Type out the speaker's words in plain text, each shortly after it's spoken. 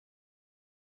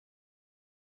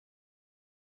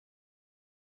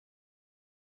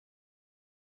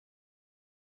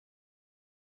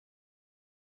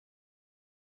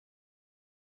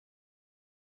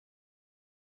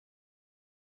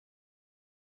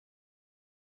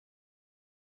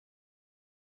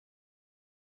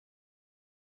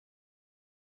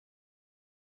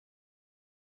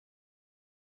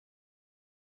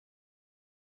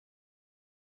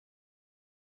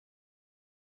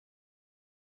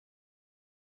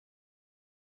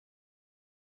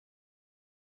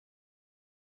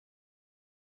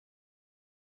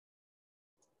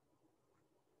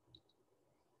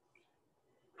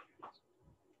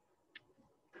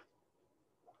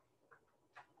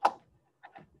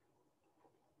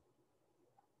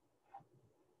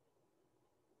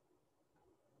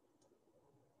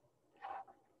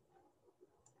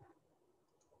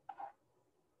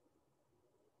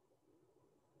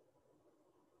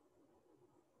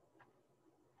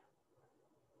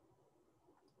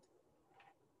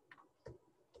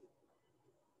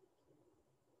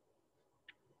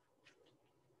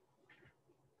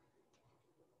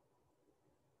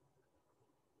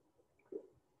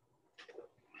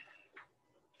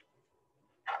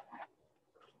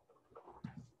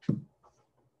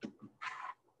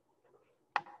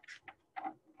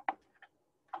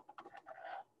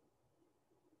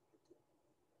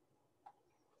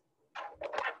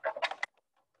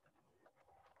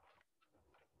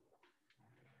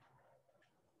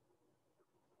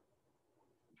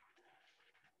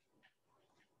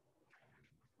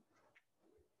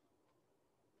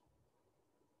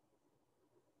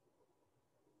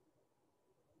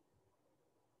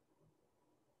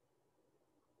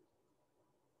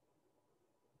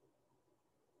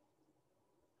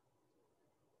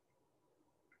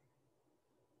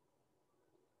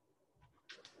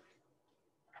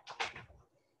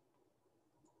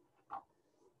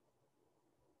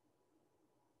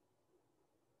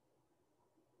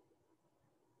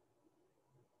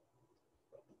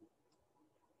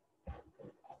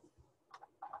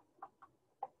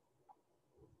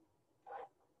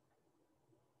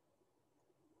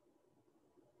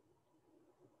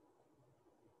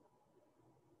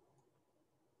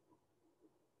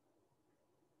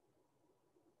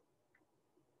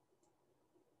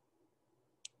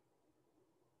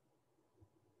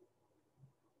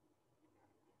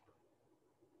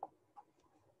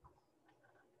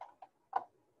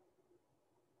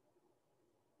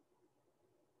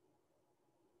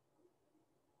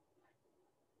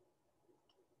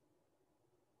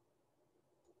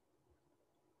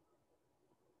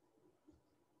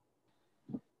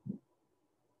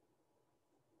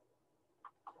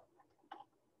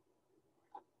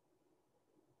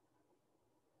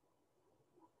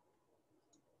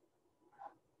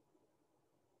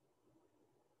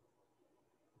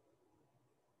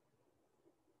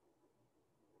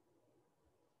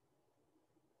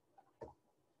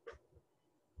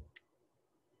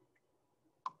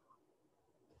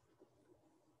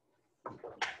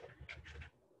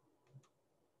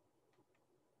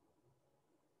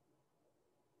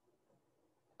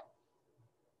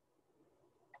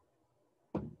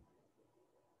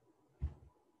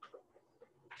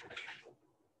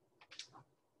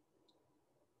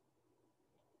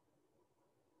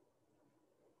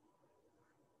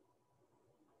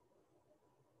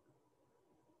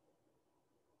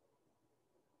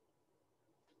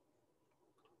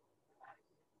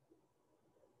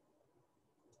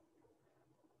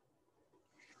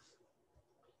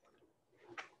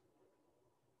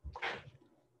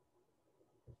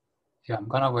Yeah, I'm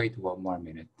gonna wait 1 more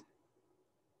minute.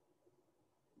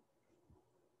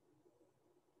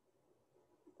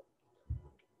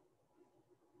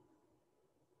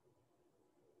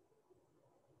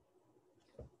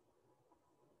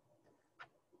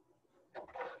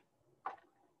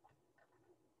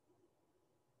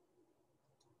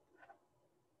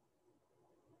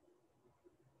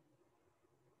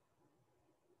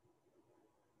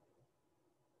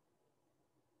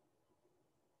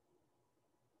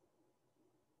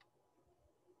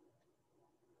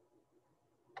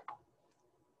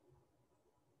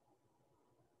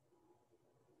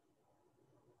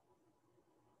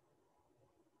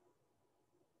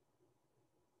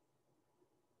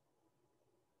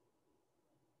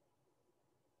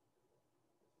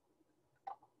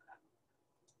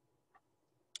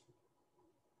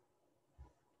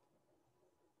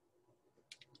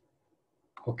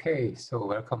 Okay, so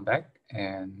welcome back,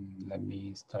 and let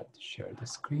me start to share the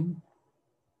screen.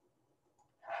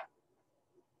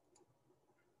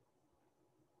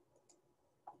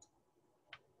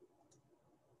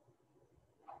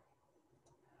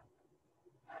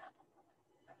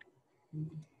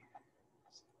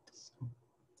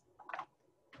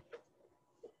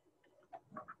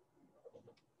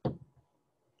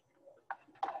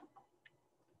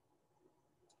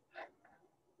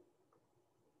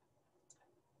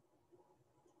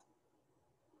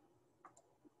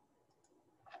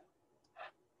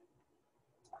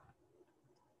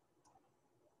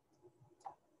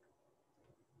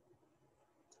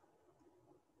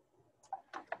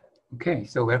 Okay,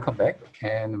 so welcome back,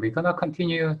 and we're gonna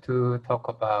continue to talk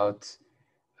about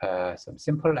some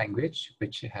simple language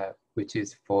which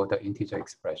is for the integer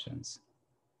expressions.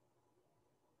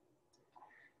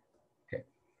 Okay,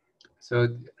 so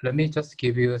let me just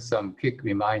give you some quick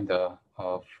reminder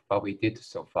of what we did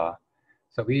so far.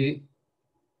 So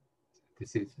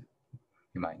this is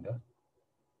reminder.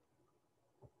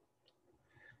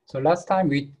 So last time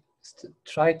we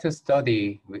tried to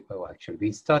study,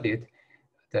 we studied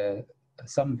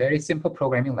some very simple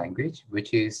programming language,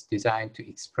 which is designed to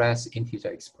express integer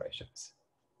expressions.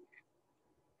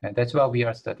 And that's what we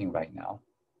are studying right now.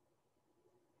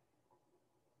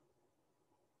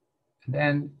 And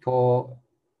then for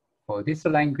this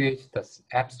language, the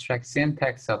abstract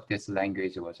syntax of this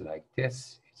language was like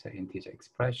this. It's an integer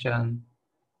expression.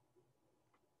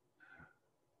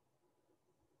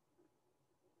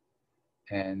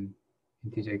 And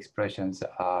integer expressions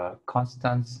are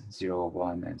constants, 0,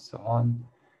 1, and so on.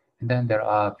 And then there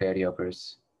are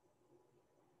variables.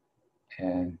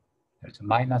 And there's a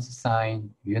minus sign,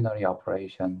 unary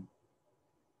operation.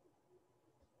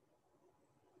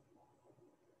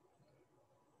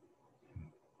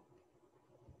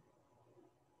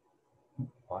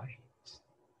 Why?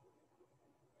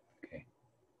 Okay.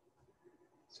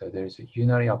 So there's a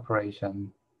unary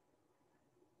operation.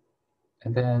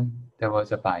 And then there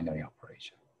was a binary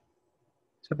operation.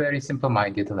 It's a very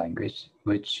simple-minded language,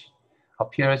 which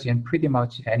appears in pretty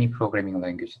much any programming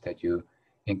language that you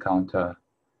encounter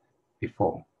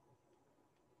before.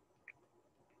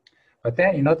 But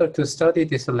then in order to study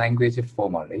this language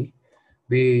formally,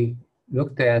 we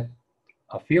looked at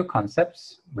a few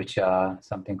concepts, which are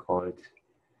something called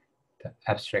the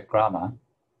abstract grammar.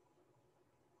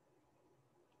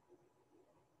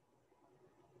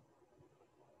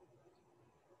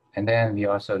 And then we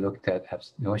also looked at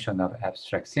notion of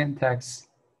abstract syntax,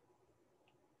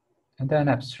 and then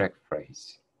abstract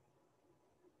phrase.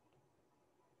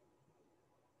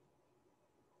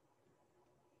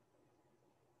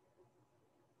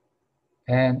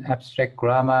 And abstract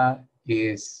grammar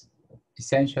is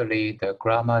essentially the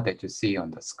grammar that you see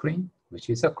on the screen, which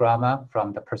is a grammar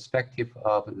from the perspective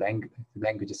of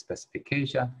language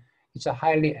specification. It's a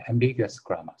highly ambiguous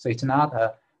grammar. So it's not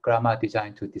a grammar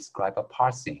designed to describe a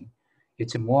parsing.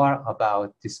 It's more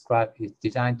about it's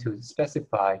designed to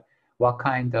specify what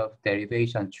kind of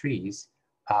derivation trees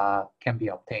can be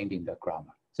obtained in the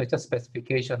grammar. So it's a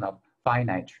specification of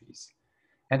finite trees.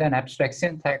 And then abstract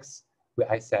syntax,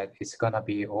 I said it's gonna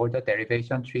be all the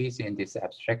derivation trees in this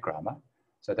abstract grammar.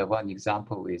 So the one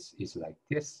example is like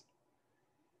this.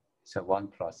 So 1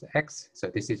 plus x.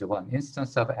 So this is one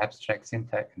instance of abstract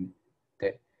syntax.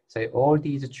 So all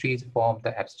these trees form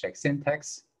the abstract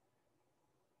syntax.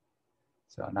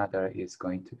 So another is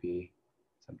going to be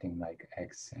something like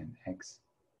x and x,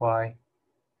 y,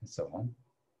 and so on.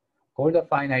 All the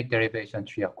finite derivation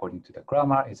tree according to the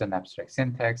grammar is an abstract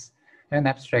syntax, and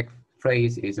abstract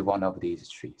phrase is one of these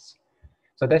trees.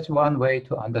 So that's one way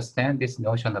to understand this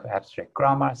notion of abstract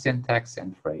grammar, syntax,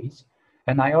 and phrase.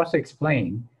 And I also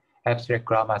explain abstract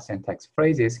grammar syntax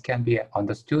phrases can be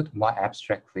understood more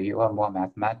abstractly or more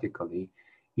mathematically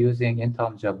using in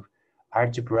terms of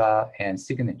algebra and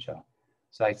signature.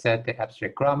 So I said the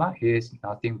abstract grammar is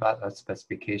nothing but a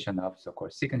specification of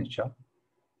so-called signature,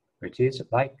 which is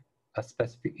like a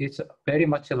specific, it's very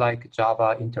much like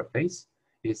Java interface.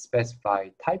 It specify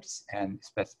types and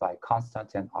specify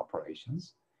constants and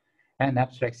operations. And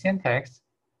abstract syntax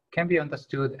can be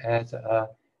understood as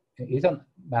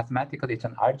mathematically, it's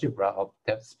an algebra of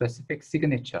the specific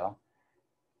signature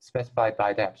specified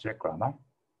by the abstract grammar.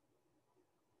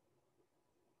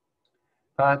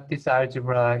 But this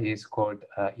algebra is called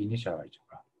initial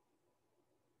algebra.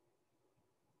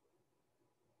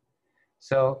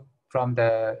 So from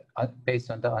the, based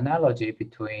on the analogy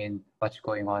between what's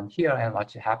going on here and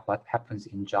what happens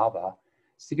in Java,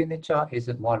 signature is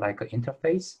more like an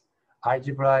interface.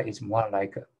 Algebra is more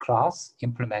like a class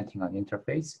implementing an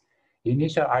interface.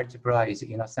 Initial algebra is,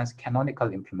 in a sense,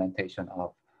 canonical implementation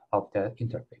of the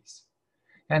interface.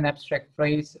 And abstract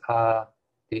phrase are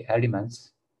the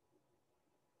elements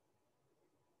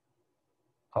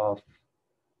of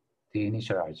the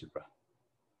initial algebra.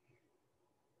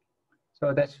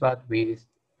 So that's what we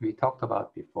talked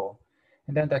about before.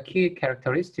 And then the key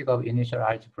characteristic of initial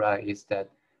algebra is that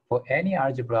for any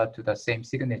algebra to the same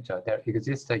signature, there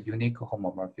exists a unique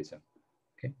homomorphism.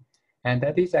 Okay, and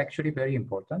that is actually very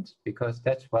important because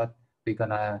that's what we're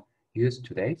gonna use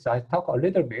today. So I talk a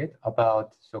little bit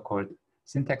about so-called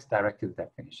syntax-directed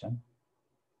definition.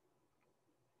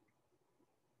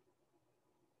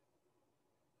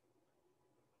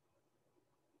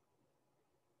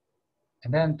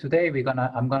 And then today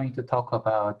I'm going to talk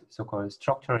about so-called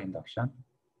structural induction.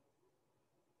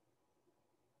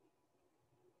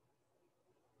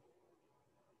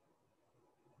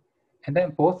 And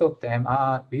then both of them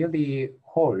are really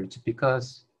holds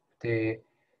because the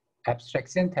abstract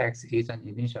syntax is an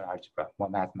initial algebra more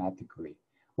mathematically,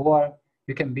 or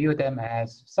you can view them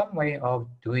as some way of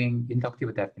doing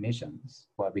inductive definitions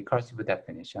or recursive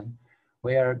definition,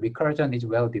 where recursion is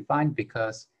well defined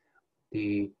because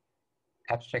the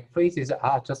abstract phrases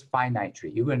are just finite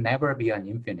tree. It will never be an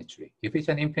infinite tree. If it's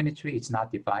an infinite tree, it's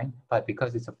not defined, but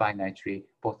because it's a finite tree,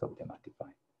 both of them are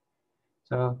defined.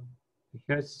 So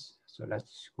so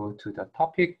let's go to the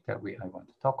topic that I want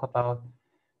to talk about.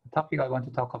 The topic I want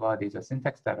to talk about is a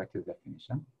syntax-directed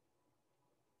definition.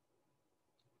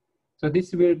 So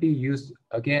this will be used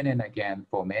again and again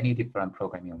for many different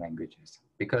programming languages,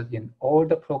 because in all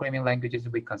the programming languages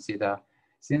we consider,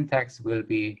 syntax will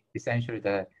be essentially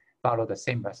follow the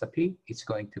same recipe. It's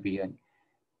going to be an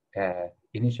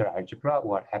initial algebra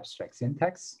or abstract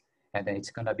syntax, and then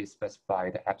it's going to be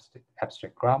specified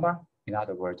abstract grammar, in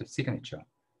other words, a signature.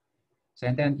 So,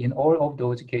 and then in all of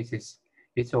those cases,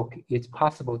 it's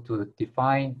possible to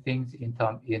define things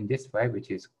in this way, which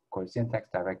is called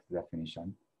syntax-directed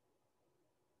definition,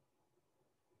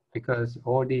 because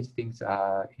all these things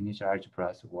are initial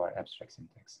algebras or abstract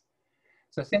syntax.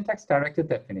 So syntax-directed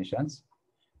definitions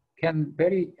can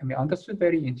understood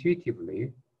very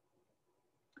intuitively.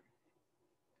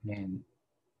 And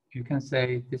you can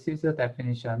say this is a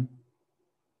definition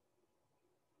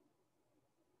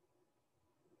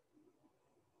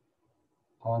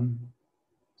on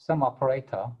some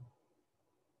operator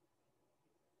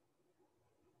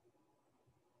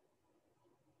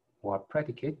or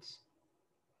predicate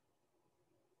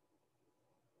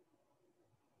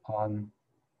on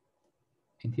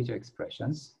integer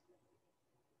expressions.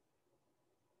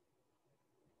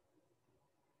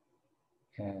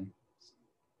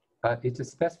 But it's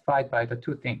specified by the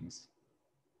two things.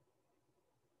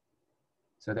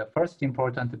 So the first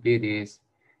important bit is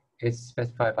it's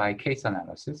specified by case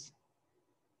analysis.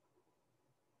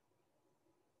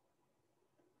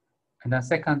 And the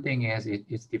second thing is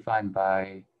it's defined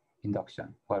by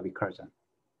induction or recursion.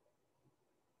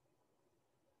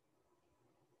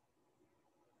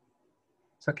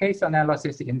 So case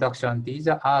analysis, induction, these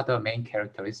are the main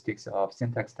characteristics of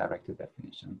syntax-directed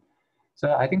definition.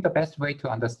 So I think the best way to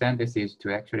understand this is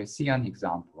to actually see an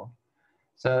example.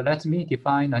 So let me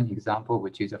define an example,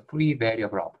 which is a free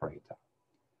variable operator.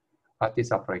 What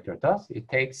this operator does, it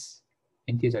takes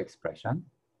integer expression,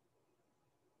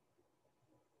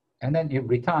 and then it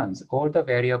returns all the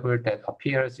variable that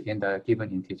appears in the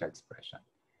given integer expression.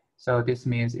 So this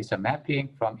means it's a mapping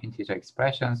from integer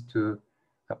expressions to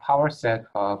the power set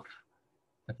of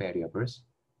the variables.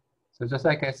 So just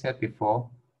like I said before,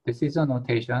 this is a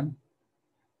notation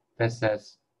that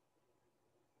says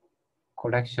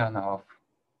collection of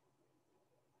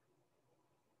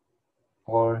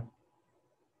all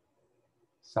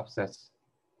subsets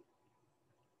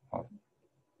of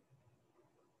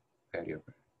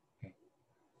variable.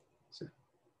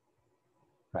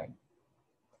 right?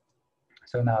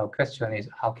 So now question is,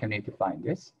 how can we define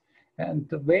this? And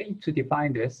the way to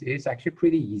define this is actually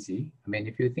pretty easy. I mean,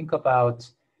 if you think about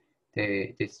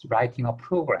this writing a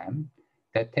program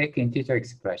that take integer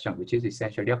expression, which is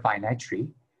essentially a finite tree,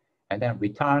 and then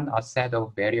return a set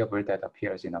of variables that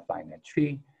appears in a finite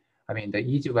tree. I mean, the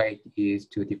easy way is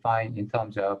to define in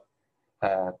terms of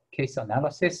case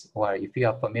analysis, or if you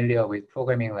are familiar with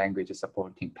programming languages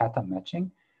supporting pattern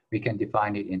matching, we can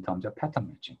define it in terms of pattern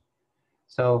matching.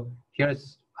 So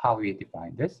here's how we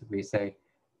define this. We say,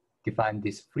 define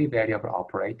this free variable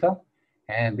operator,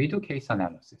 and we do case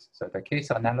analysis. So the case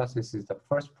analysis is the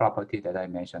first property that I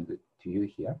mentioned to you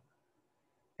here.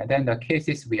 And then the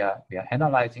cases we are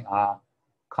analyzing are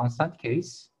constant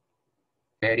case,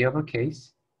 variable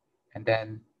case, and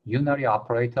then unary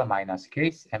operator minus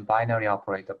case, and binary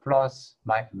operator plus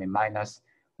minus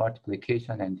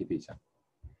multiplication and division.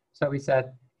 So we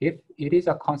said if it is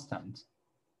a constant,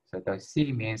 so the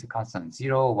C means constant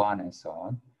 0, 1, and so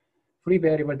on, free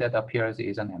variable that appears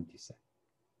is an empty set.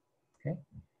 Okay,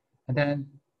 and then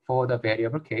for the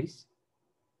variable case,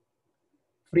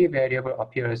 free variable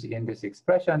appears in this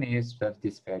expression is just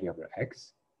this variable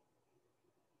x.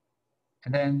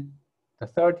 And then the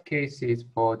third case is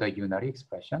for the unary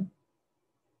expression.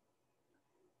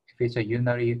 If it's a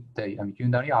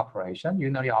unary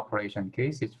operation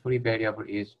case, its free variable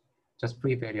is just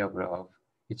free variable of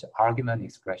its argument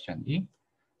expression E.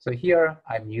 So here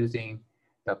I'm using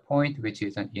the point which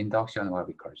is an induction or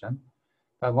recursion.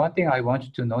 But one thing I want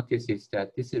you to notice is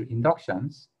that this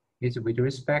inductions is with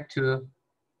respect to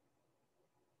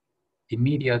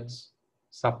immediate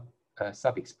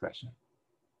sub-expression.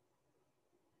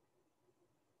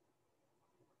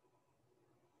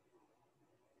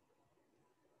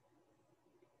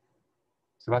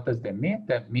 So what does that mean?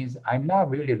 That means I'm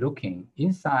not really looking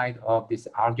inside of this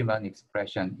argument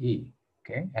expression E,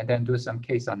 okay? And then do some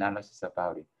case analysis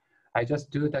about it. I just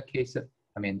do the case,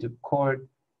 to call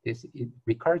this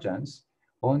recursions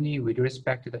only with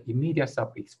respect to the immediate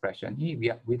sub-expression E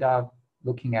without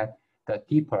looking at the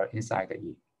deeper inside the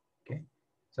E, okay?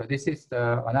 So this is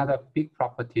another big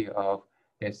property of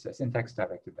this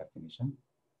syntax-directed definition.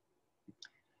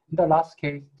 In the last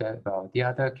case, the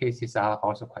other cases are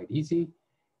also quite easy.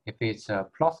 If it's a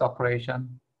plus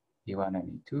operation, E1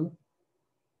 and E2.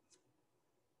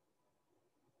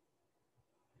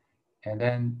 And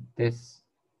then this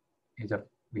is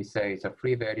we say it's a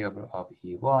free variable of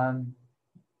E1,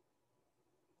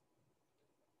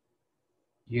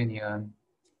 union,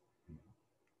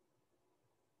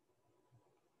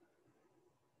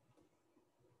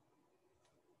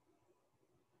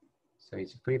 so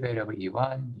it's free variable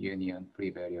E1, union,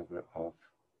 free variable of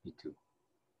E2.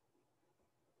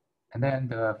 And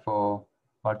then for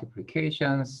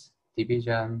multiplications,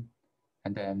 division,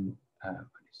 and then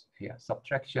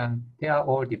subtraction, they are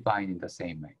all defined in the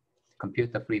same way.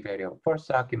 Compute the free variable of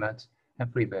first argument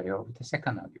and free variable of the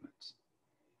second argument.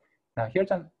 Now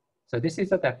so this is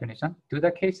the definition. Do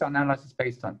the case analysis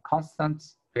based on constant,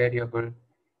 variable,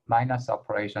 minus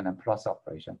operation, and plus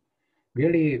operation.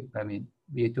 Really,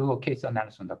 we do a case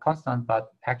analysis on the constant,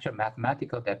 but actual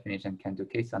mathematical definition can do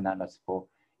case analysis for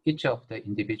each of the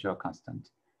individual constants.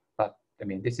 But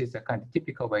this is a kind of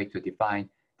typical way to define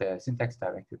the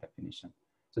syntax-directed definition.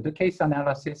 So the case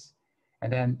analysis,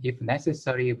 and then if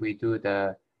necessary, we do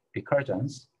the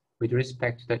recursions with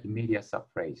respect to the immediate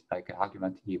subphrase, like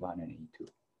argument E1 and E2.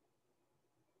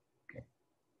 Okay.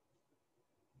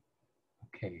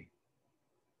 Okay.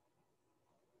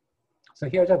 So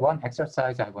here's one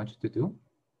exercise I want you to do.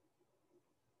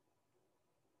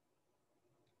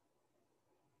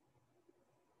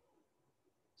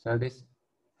 So this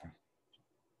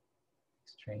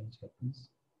strange happens.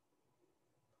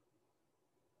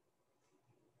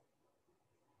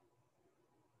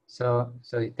 So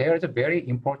there is a very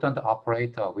important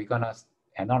operator we're gonna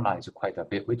analyze quite a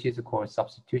bit, which is called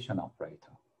substitution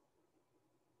operator.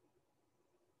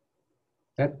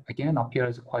 That again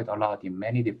appears quite a lot in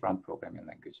many different programming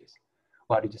languages.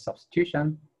 What is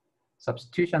substitution?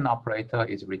 Substitution operator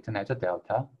is written as a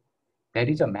delta. That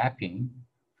is a mapping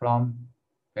from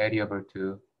variable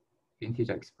to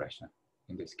integer expression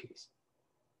in this case.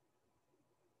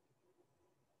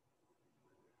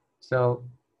 So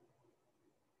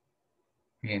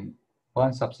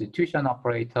one substitution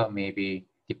operator may be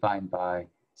defined by,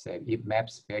 say, it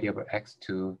maps variable x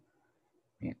to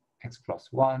x plus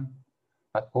 1,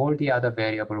 but all the other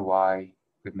variable y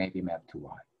would maybe map to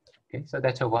y. Okay, so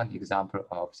that's one example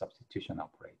of substitution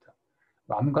operator.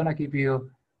 But I'm gonna give you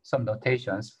some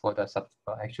notations for the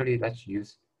actually, let's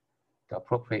use the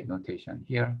appropriate notation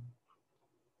here.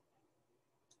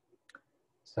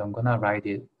 So I'm gonna write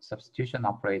the substitution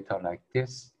operator like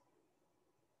this,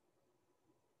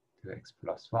 to x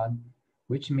plus 1,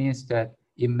 which means that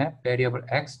in map variable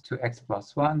x to x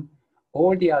plus 1,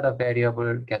 all the other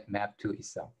variables get mapped to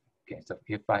itself. Okay, so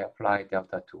if I apply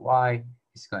delta to y,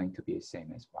 it's going to be the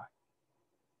same as y.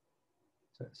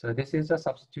 So this is a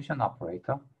substitution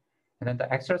operator. And then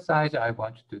the exercise I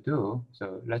want you to do,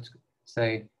 so let's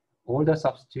say all the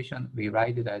substitution, we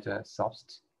write it as a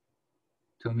subst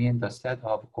to mean the set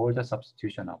of all the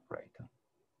substitution operator.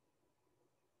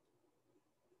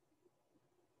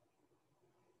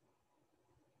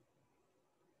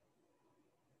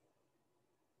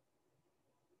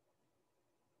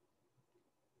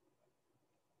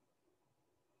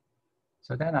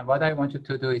 So then what I want you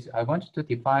to do is I want you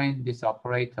to define this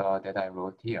operator that I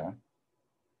wrote here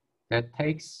that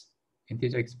takes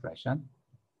integer expression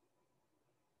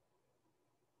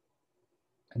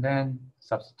and then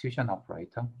substitution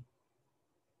operator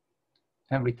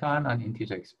and return an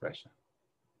integer expression.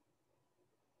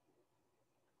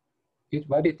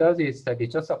 What it does is that it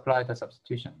just applies the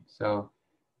substitution. So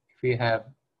if we have,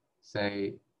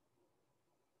 say,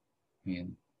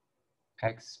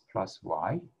 x plus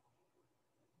y,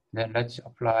 then let's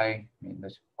apply,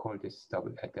 let's call this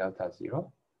double at delta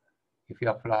 0. If you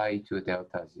apply to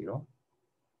delta 0,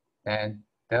 then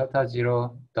delta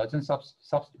 0 doesn't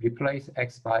replace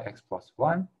x by x plus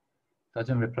 1,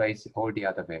 doesn't replace all the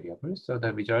other variables. So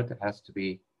the result has to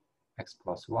be x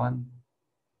plus 1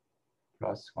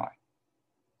 plus y.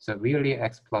 So really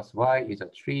x plus y is a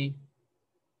tree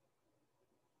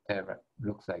that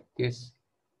looks like this.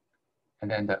 And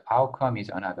then the outcome is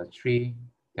another tree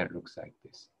that looks like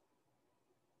this.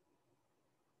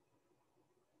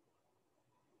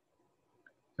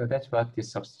 So that's what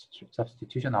this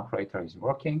substitution operator is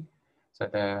working. So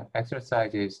the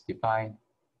exercise is define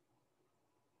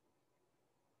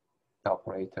the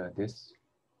operator this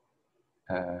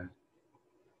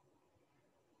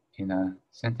in a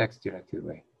syntax directed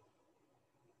way.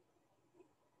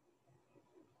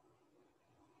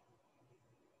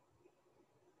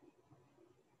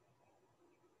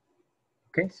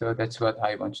 Okay, so that's what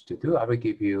I want you to do. I will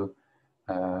give you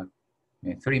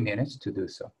 3 minutes to do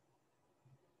so.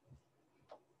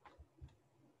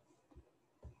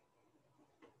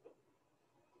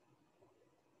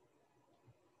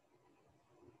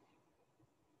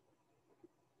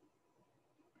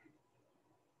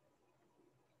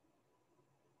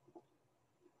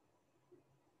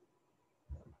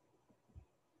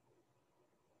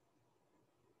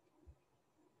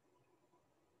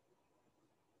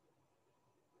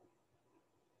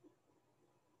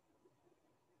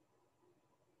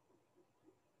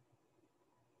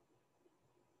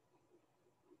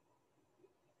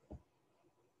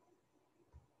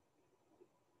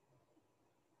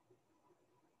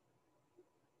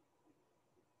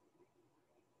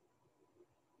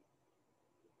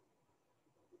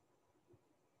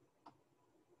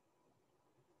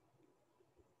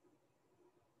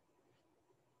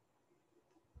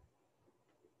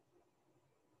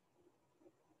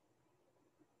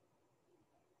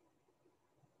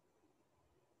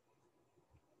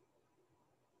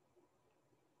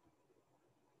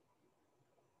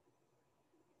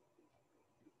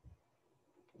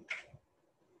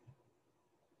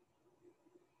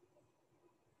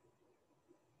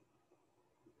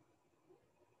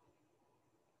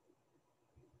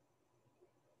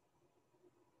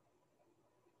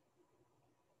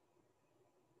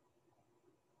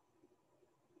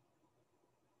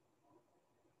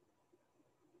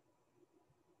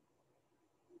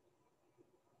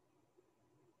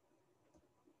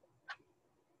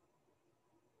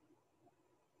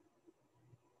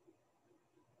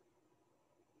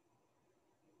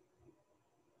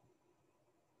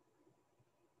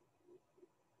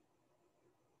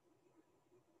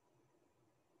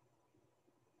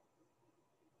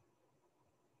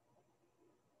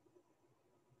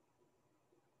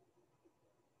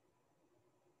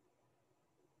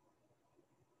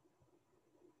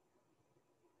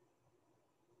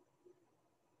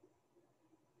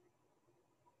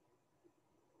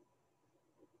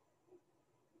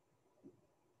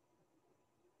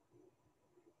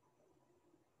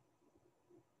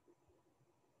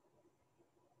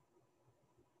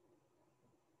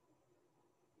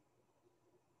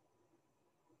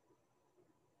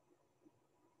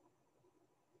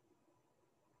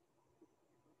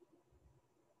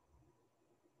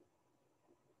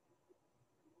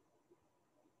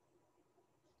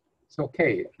 So,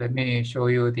 okay, let me show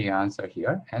you the answer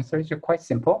here. Answer is quite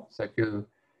simple. So if you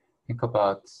think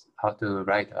about how to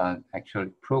write an actual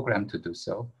program to do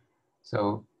so.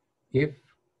 So if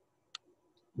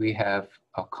we have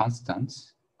a constant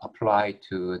applied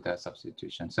to the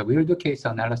substitution. So we will do case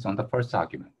analysis on the first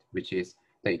argument, which is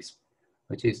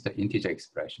the integer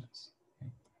expressions.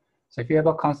 Okay. So if you have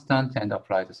a constant and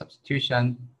apply the substitution,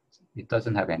 it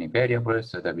doesn't have any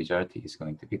variables, so the result is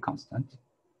going to be constant.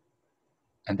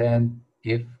 And then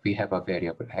if we have a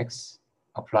variable x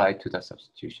applied to the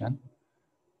substitution,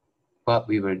 what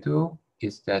we will do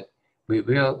is that we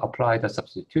will apply the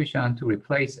substitution to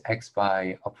replace x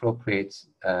by appropriate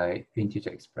integer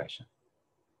expression.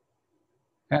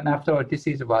 And after all, this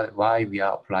is why we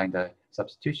are applying the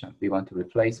substitution. We want to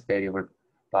replace variable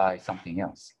by something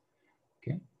else.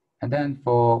 Okay. And then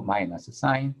for minus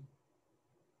sign,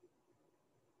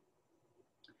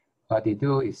 what they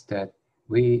do is that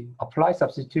we apply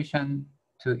substitution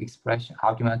to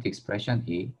argument expression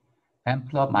e and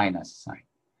plus minus sign.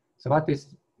 So what this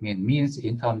means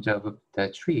in terms of the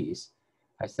trees,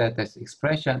 I said this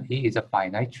expression e is a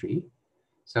finite tree.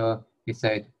 So we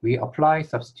said we apply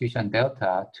substitution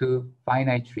delta to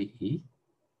finite tree e,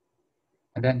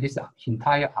 and then this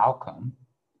entire outcome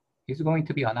is going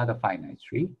to be another finite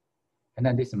tree. And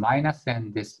then this minus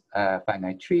and this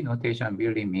finite tree notation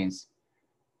really means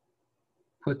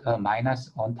put a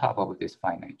minus on top of this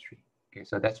finite tree. Okay,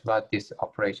 so that's what this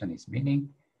operation is meaning.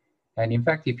 And in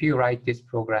fact, if you write these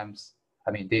programs,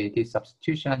 the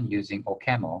substitution using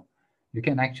OCaml, you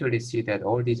can actually see that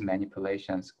all these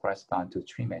manipulations correspond to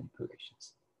tree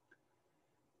manipulations.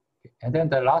 Okay. And then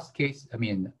the last case,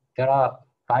 there are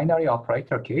binary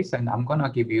operator case, and I'm gonna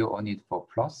give you only for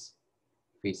plus,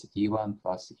 with E1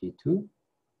 plus E2,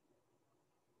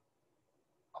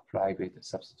 apply with the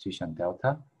substitution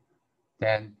delta.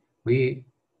 Then we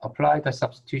apply the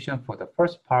substitution for the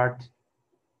first part,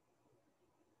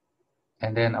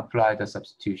 and then apply the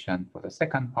substitution for the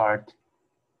second part,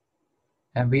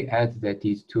 and we add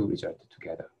these two results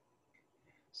together.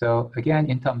 So again,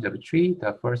 in terms of a tree,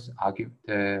 the first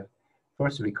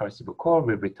recursive call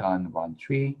will return one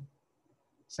tree.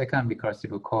 Second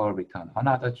recursive call return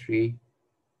another tree.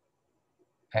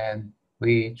 And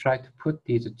we try to put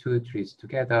these two trees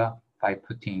together by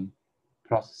putting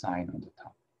plus sign on the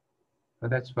top. So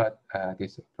that's what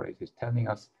this operator is telling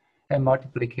us. And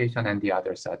multiplication and the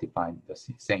others are defined the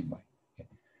same way. Okay.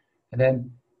 And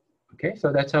then, okay,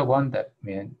 so that's one that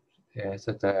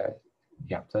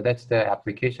so that's the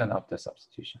application of the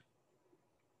substitution.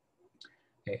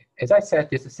 Okay. As I said,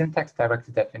 this syntax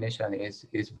directed definition is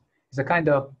a kind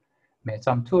of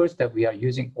some tools that we are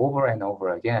using over and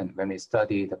over again when we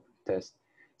study the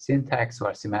syntax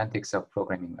or semantics of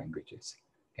programming languages.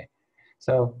 Okay.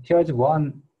 So here's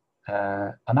one.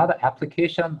 Another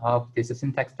application of this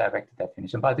syntax directed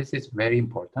definition, but this is very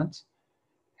important,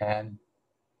 and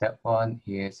that one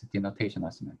is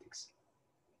denotational semantics.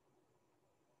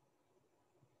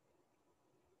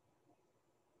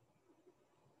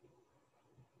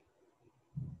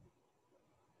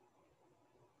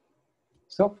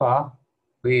 So far,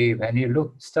 when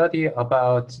you study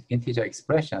about integer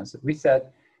expressions, we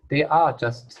said they are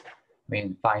just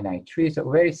finite trees, a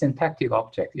very syntactic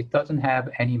object. It doesn't have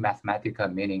any mathematical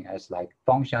meaning as like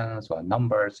functions or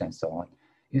numbers and so on.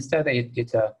 Instead,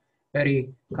 it's a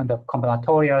very kind of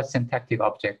combinatorial syntactic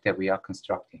object that we are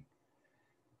constructing.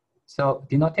 So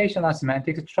denotational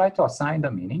semantics try to assign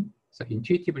the meaning. So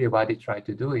intuitively, what it tried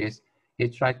to do is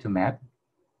it tried to map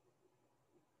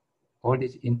all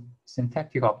these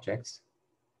syntactic objects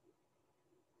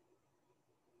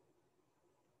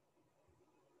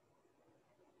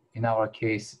in our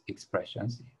case,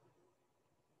 expressions,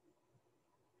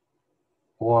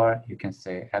 or you can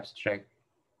say abstract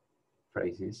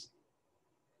phrases,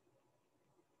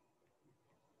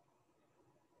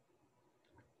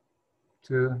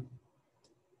 to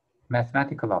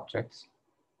mathematical objects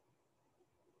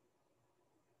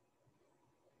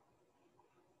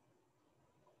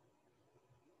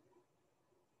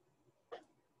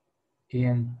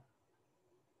in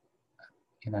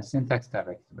a syntax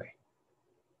directed way.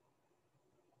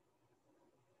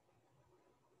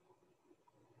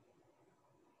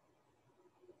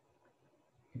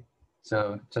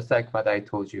 So just like what I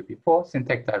told you before,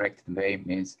 syntax directed way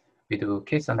means we do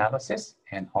case analysis,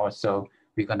 and also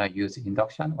we're gonna use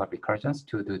induction or recursions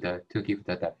to give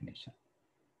the definition.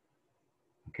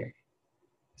 Okay,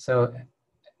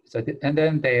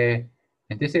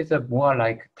 and this is a more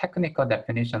like technical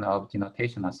definition of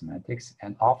denotational semantics,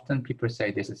 and often people say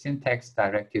this syntax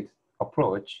directed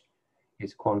approach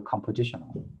is called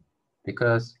compositional,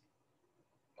 because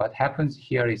what happens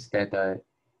here is that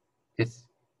this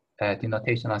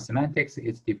denotational semantics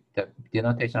is the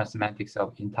denotational semantics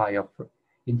of entire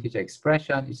integer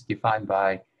expression is defined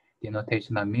by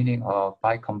denotational meaning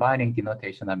by combining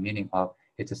denotational meaning of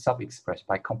it's a sub-expression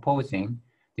by composing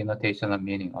the notational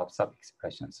meaning of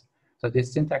sub-expressions. So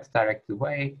this syntax-directed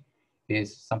way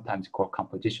is sometimes called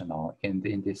compositional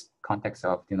in this context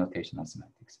of denotational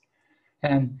semantics.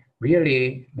 And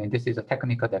really, I mean, this is a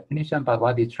technical definition, but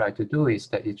what it tries to do is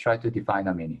that it tries to define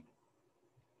a meaning.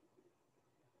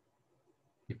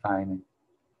 Define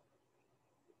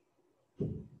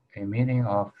a meaning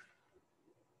of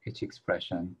each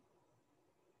expression.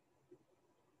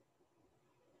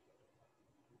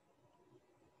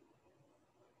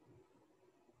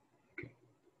 Okay.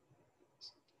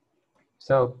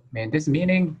 So, I mean, this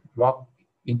meaning will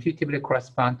intuitively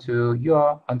correspond to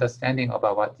your understanding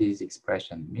about what this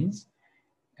expression means.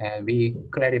 And we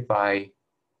clarify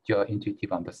your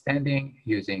intuitive understanding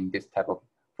using this type of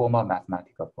formal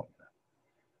mathematical formula.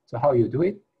 So how you do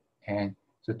it? And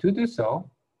so to do so,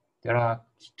 there are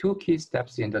two key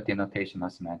steps in the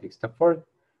denotational semantics. The first,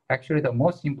 actually the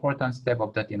most important step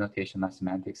of the denotational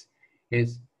semantics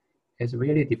is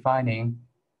really defining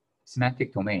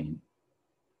semantic domain.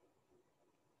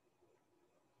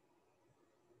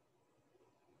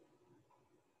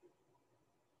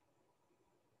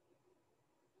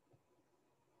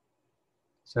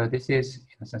 So this is,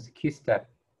 in a sense, a key step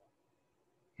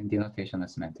in denotational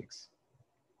semantics.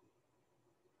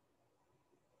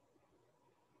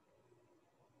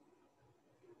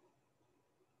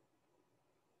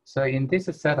 So in this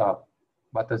setup,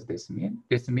 what does this mean?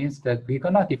 This means that we're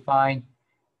gonna define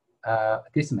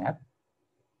this map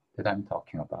that I'm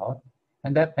talking about,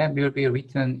 and that map will be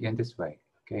written in this way.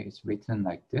 Okay, it's written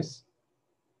like this,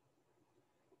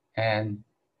 and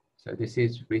so this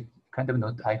is kind of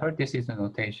note. I heard this is a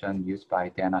notation used by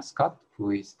Dana Scott,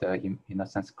 who is the, in a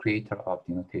sense, creator of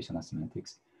denotational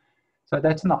semantics. So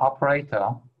that's an operator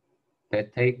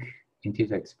that take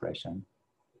integer expression.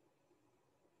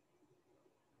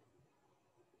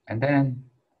 And then,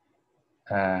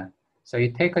 so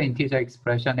you take an integer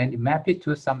expression and you map it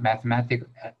to some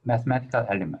mathematical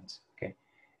elements, okay?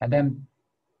 And then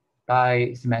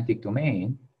by semantic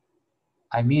domain,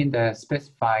 I mean the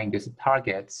specifying these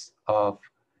targets of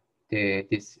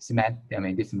this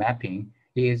mapping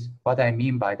is what I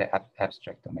mean by the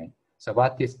abstract domain. So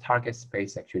what this target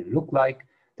space actually look like,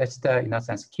 that's the, in a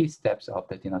sense, key steps of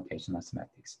the denotational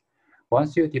semantics.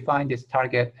 Once you define this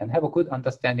target and have a good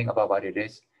understanding about what it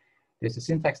is, this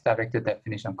syntax-directed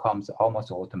definition comes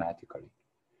almost automatically.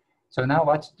 So now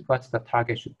what's the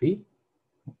target should be?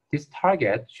 This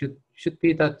target should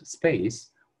be the space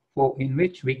in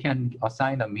which we can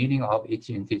assign a meaning of each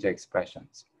integer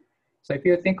expressions. So if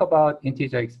you think about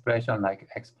integer expression like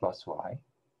x plus y,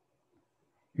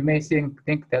 you may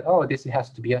think that, oh, this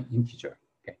has to be an integer.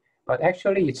 Okay. But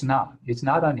actually it's not. It's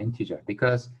not an integer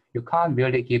because you can't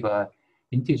really give an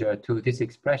integer to this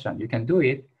expression. You can do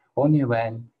it only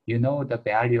when you know the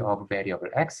value of variable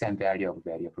x and value of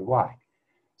variable y.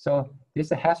 So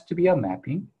this has to be a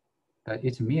mapping, but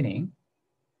its meaning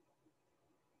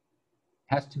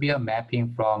has to be a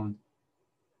mapping from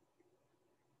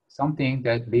something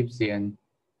that lives in,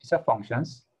 it's a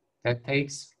functions that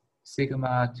takes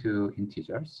sigma to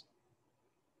integers.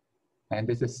 And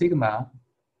this sigma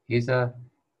is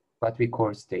what we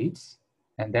call states,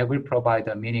 and that will provide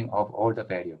the meaning of all the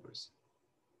variables.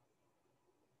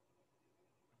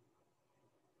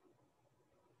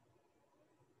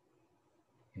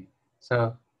 Okay.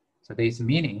 So there is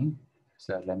meaning.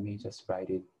 So let me just write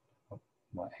it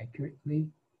more accurately.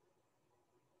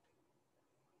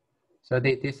 So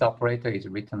this operator is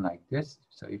written like this.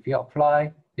 So if you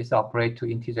apply this operator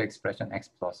to integer expression x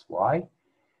plus y,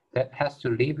 that has to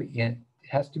live in, it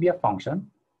has to be a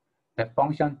function. That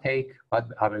function take what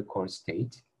I will call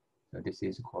state. So this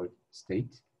is called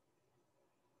state.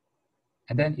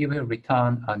 And then it will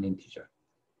return an integer.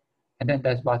 And then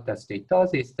that's what the state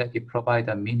does is that it provides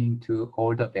a meaning to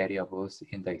all the variables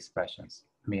in the expressions.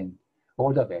 I mean,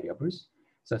 all the variables.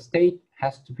 So state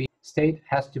has to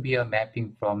be a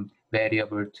mapping from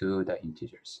variable to the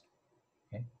integers.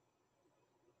 Okay.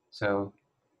 So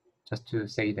just to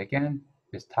say it again,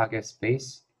 this target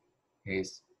space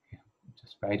is,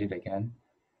 just write it again.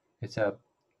 It's a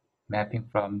mapping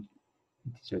from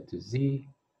integer to z,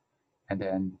 and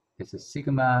then this is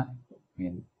sigma. I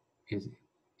mean, is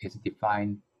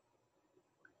defined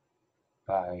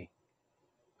by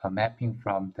a mapping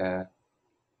from the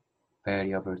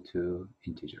variable to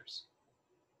integers.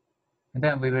 And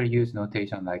then we will use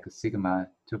notation like sigma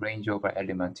to range over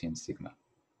elements in sigma.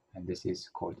 And this is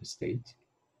called the state.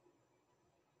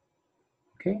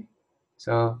 Okay,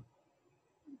 so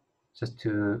just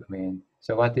to,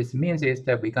 so what this means is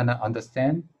that we're gonna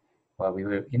understand, well, we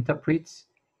will interpret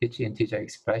each integer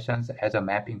expressions as a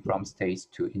mapping from states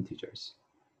to integers.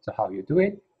 So how you do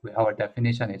it? Our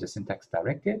definition is a syntax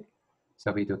directed.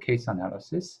 So we do case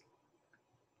analysis.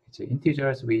 It's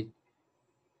integers. We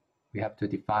have to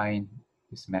define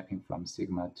this mapping from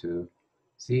sigma to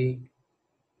z.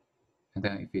 And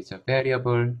then if it's a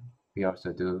variable, we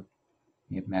also do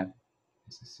map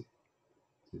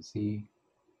to z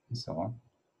and so on.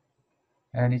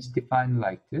 And it's defined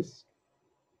like this.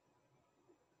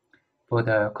 For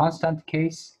the constant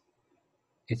case,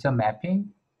 it's a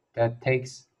mapping that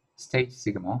takes state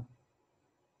sigma.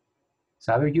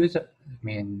 So I will use,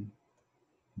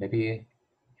 maybe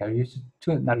I'll use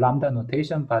two lambda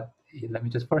notation, but let me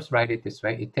just first write it this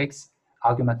way. It takes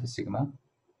argument sigma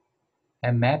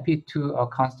and map it to a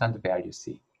constant value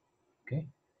c. Okay,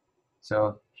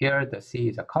 so here the c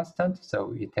is a constant,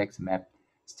 so it takes map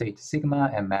state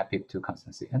sigma and map it to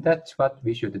constant c, and that's what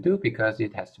we should do because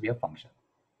it has to be a function.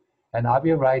 And I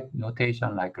will write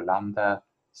notation like lambda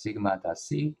sigma dot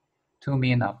c to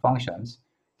mean functions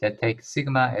that take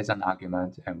sigma as an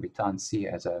argument and return c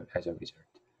as a result.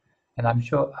 And I'm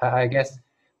sure, I guess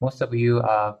most of you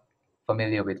are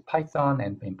familiar with Python,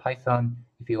 and in Python,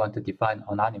 if you want to define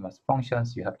anonymous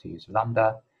functions, you have to use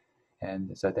lambda.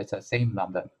 And so that's the same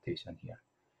lambda notation here.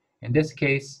 In this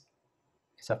case,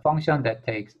 it's a function that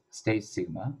takes state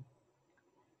sigma.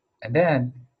 And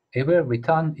then it will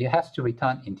return, it has to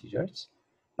return integers,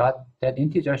 but that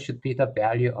integer should be the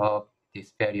value of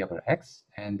this variable x,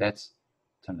 and that's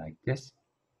done like this.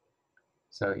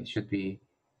 So it should be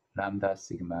lambda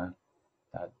sigma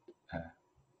dot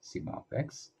sigma of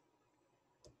x.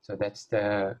 So that's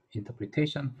the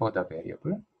interpretation for the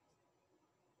variable.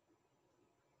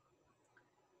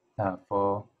 Now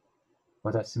for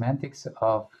the semantics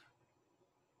of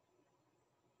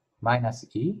minus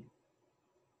e,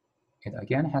 it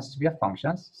again has to be a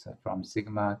function, so from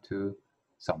sigma to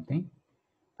something.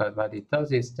 But what it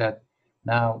does is that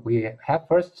now we have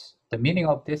first, the meaning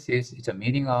of this is, it's a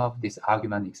meaning of this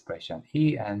argument expression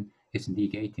e, and it's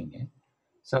negating it.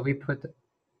 So we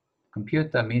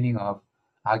compute the meaning of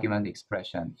argument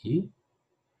expression e,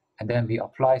 and then we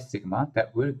apply sigma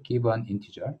that will give an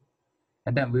integer,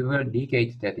 and then we will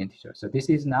negate that integer. So this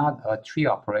is not a tree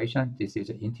operation, this is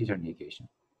an integer negation.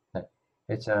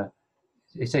 It's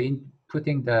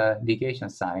putting the negation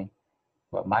sign,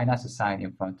 or minus sign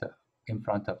in front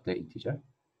of the integer.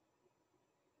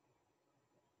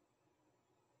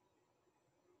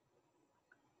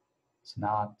 It's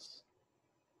not.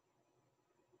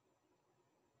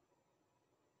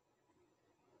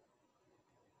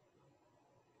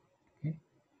 Okay.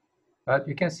 But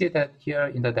you can see that here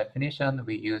in the definition,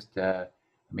 we use the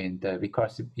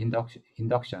recursive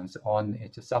inductions on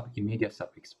its immediate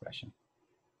sub-expression.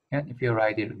 And if you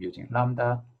write it using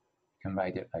lambda, you can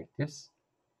write it like this.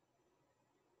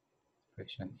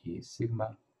 Expression is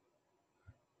sigma.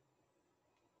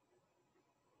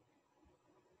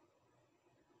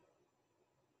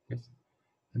 Yes.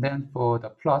 And then for the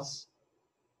plus,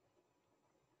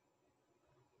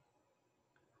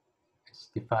 it's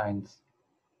defined,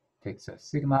 takes a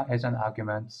sigma as an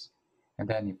argument, and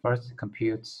then it first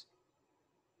computes,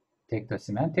 take the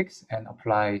semantics and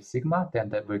apply sigma, then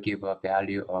that will give a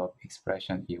value of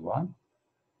expression E1.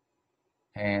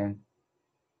 And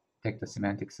take the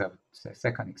semantics of the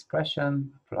second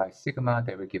expression, apply sigma,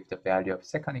 they will give the value of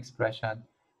second expression.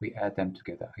 We add them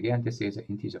together. Again, this is an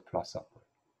integer plus upward.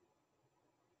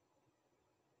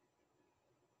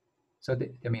 So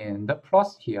the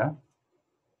plus here,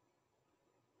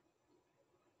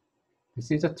 this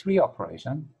is a tree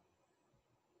operation.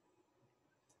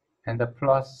 And the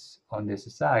plus on this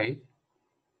side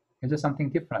is something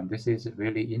different. This is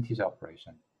really integer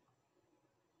operation.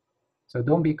 So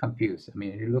don't be confused.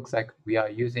 It looks like we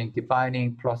are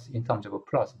defining plus in terms of a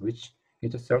plus, which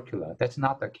is a circular. That's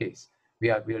not the case. We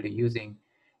are really using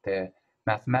the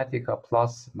mathematical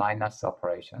plus minus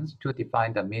operations to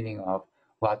define the meaning of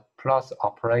what plus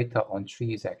operator on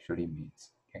trees actually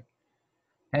means. Okay?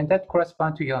 And that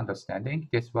corresponds to your understanding.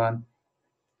 This one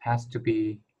has to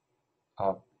be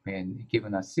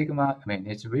given a sigma.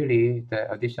 It's really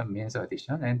the addition means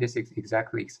addition, and this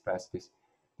exactly expresses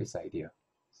this idea.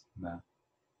 Sigma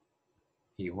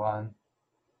E1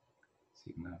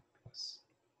 sigma plus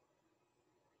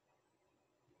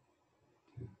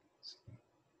 2 sigma.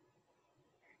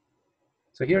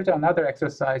 So here's another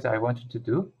exercise I want you to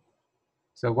do.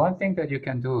 So one thing that you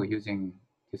can do using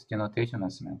this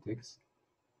denotational semantics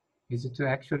is to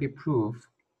actually prove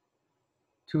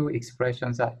two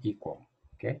expressions are equal.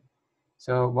 Okay.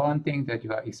 So one thing that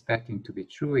you are expecting to be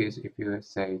true is if you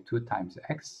say 2 times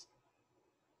x,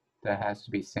 that has to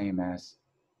be same as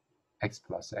x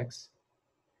plus x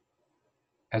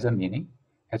as a meaning.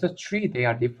 As a tree, they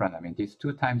are different. I mean, this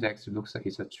 2 times x looks like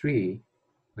it's a tree,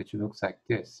 which looks like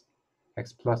this.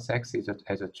 X plus x is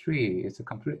as a tree, it's a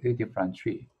completely different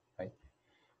tree, right?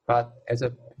 But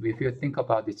if you think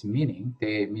about its meaning,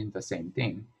 they mean the same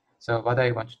thing. So what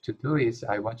I want you to do is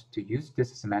I want you to use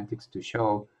this semantics to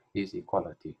show this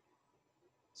equality.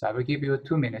 So I will give you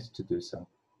 2 minutes to do so.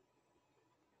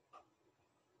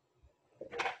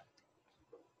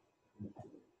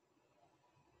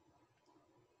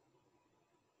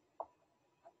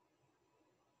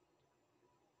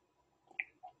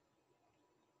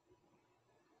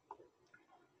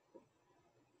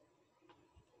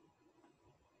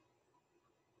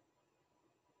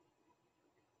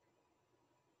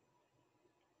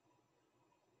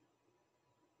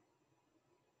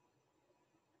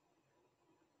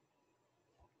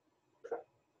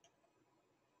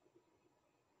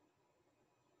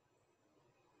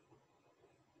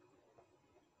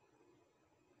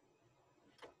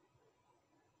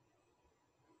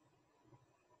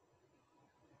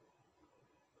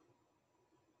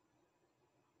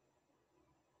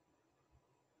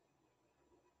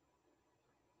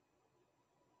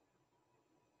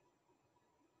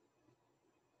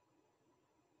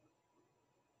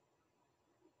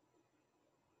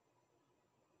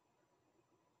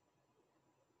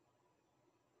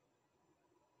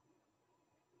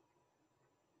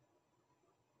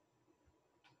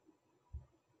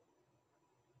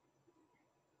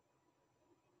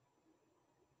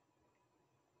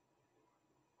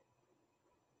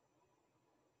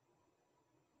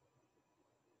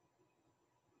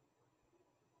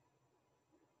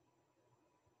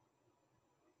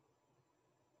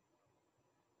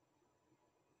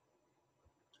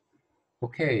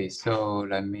 Okay, so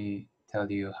let me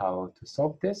tell you how to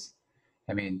solve this.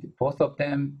 I mean, both of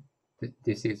them,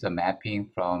 this is a mapping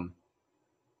from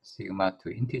sigma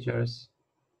to integers,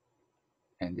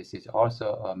 and this is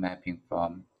also a mapping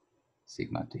from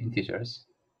sigma to integers.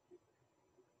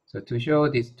 So to show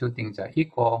these two things are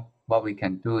equal, what we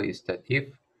can do is that if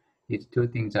these two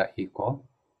things are equal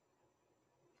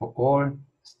for all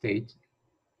states,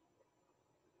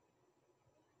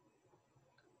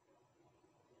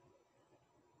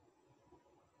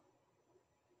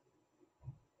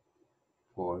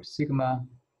 for sigma,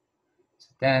 so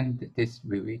then this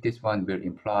one will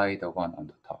imply the one on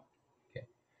the top. Okay.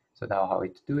 So now how to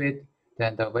do it?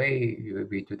 Then the way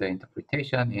we do the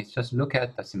interpretation is just look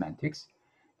at the semantics.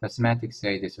 The semantics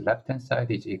say this left-hand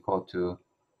side is equal to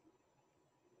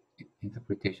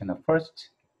interpretation of first,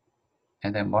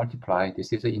 and then multiply.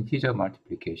 This is the integer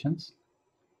multiplications,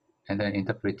 and then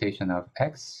interpretation of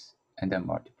x, and then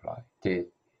multiply.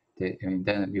 And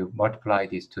then you multiply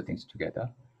these two things together.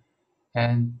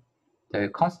 And the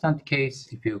constant case,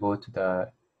 if you go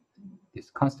to this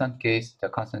constant case, the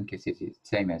constant case is the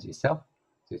same as itself.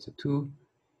 So it's a 2.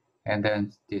 And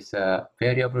then this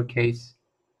variable case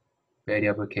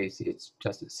is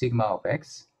just sigma of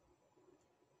x.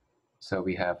 So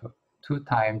we have 2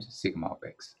 times sigma of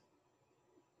x.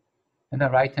 And the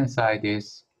right-hand side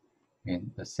is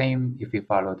the same if we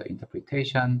follow the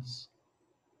interpretations,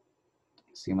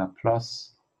 sigma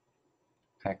plus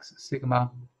x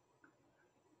sigma.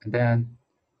 And then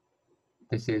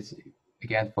this is,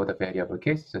 again, for the variable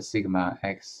case, so sigma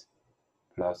x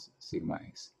plus sigma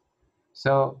x.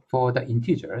 So for the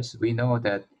integers, we know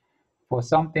that for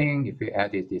something, if we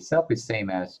add it itself, it's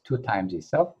same as 2 times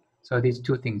itself. So these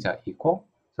two things are equal.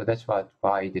 So that's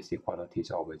why this equality is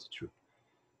always true.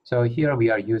 So here we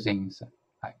are using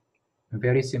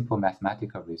very simple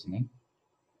mathematical reasoning.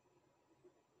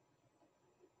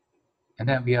 And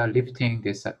then we are lifting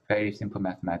this very simple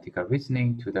mathematical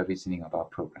reasoning to the reasoning about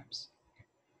programs.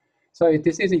 So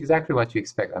this is exactly what you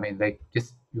expect. I mean,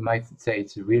 you might say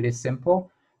it's really simple,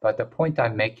 but the point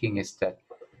I'm making is that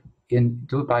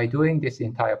by doing this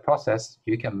entire process,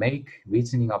 you can make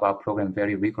reasoning about program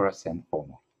very rigorous and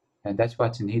formal. And that's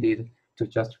what's needed to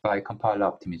justify compiler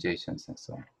optimizations and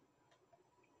so on.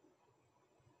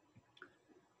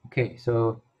 Okay,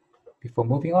 so before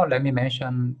moving on, let me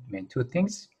mention two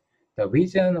things. The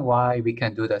reason why we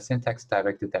can do the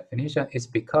syntax-directed definition is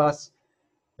because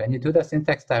when you do the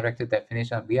syntax-directed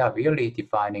definition, we are really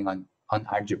defining an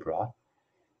algebra.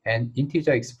 And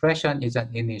integer expression is an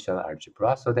initial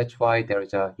algebra, so that's why there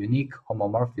is a unique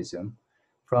homomorphism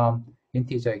from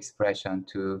integer expression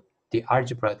to the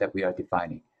algebra that we are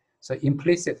defining. So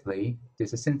implicitly,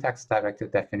 this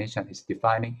syntax-directed definition is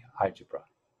defining algebra.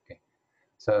 Okay.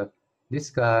 So this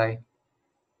guy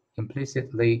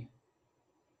implicitly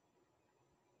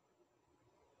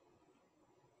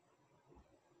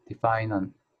define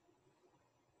an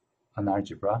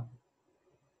algebra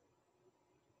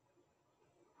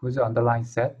whose underlying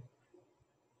set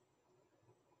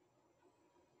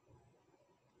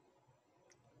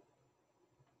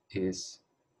is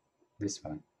this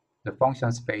one, the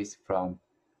function space from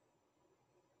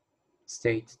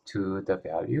state to the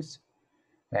values.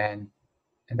 And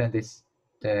then this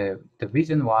the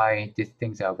reason why these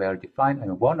things are well defined,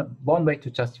 and one way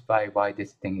to justify why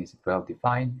this thing is well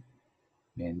defined,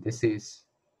 I mean, this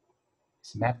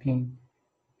mapping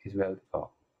is well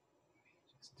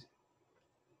just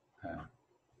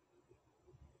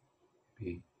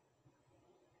be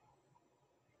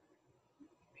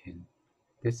in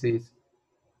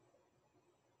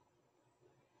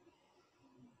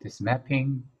this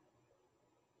mapping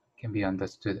can be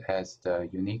understood as the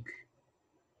unique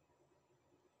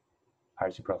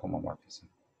algebra homomorphism.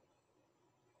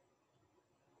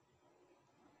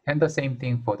 And the same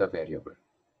thing for the variable.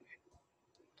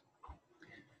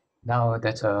 Now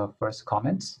that's a first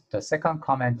comment. The second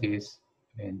comment is,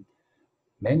 I mean,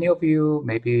 many of you,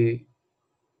 maybe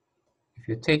if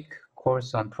you take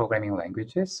course on programming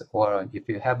languages, or if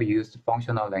you have used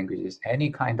functional languages,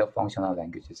 any kind of functional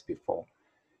languages before,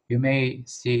 you may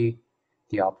see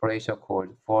the operation called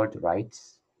forward right.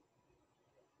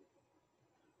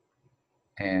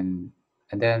 And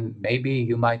then maybe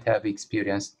you might have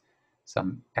experienced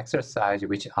some exercise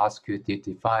which asks you to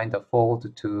define the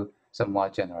fold to some more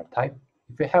general type.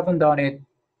 If you haven't done it,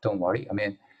 don't worry. I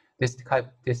mean, this kind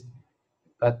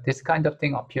of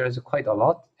thing appears quite a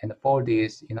lot, and the fold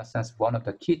is, in a sense, one of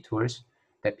the key tools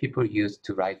that people use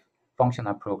to write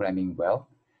functional programming well.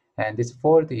 And this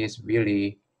fold is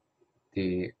really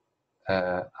the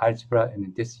algebra,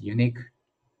 and this unique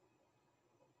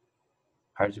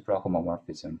algebra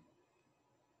homomorphism.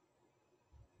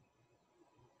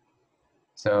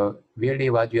 So really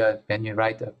what you are, when you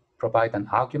provide an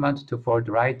argument to fold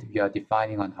right, you are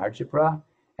defining an algebra,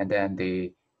 and then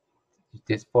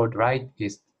this fold right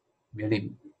is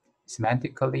really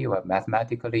semantically or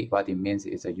mathematically what it means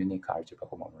is a unique algebra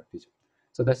homomorphism.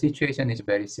 So the situation is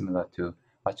very similar to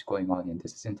what's going on in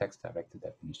this syntax-directed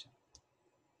definition.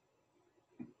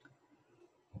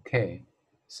 Okay,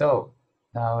 so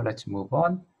now let's move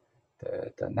on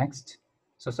to the next.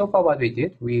 So far what we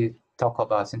did, we talk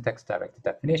about syntax-directed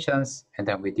definitions, and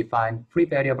then we define free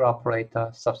variable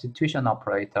operator, substitution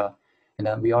operator, and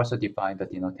then we also define the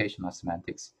denotational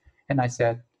semantics. And I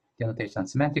said denotational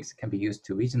semantics can be used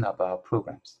to reason about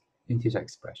programs, integer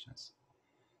expressions.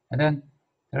 And then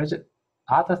there's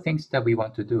other things that we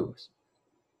want to do.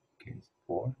 Okay,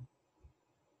 4.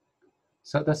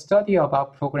 So the study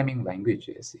about programming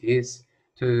languages is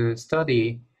to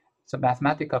study the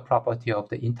mathematical property of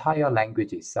the entire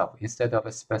language itself instead of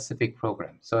a specific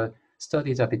program. So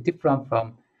studies are a bit different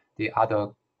from the other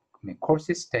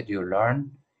courses that you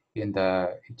learn during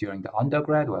the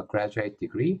undergrad or graduate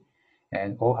degree,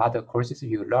 and all other courses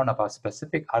you learn about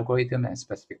specific algorithm and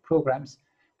specific programs.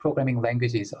 Programming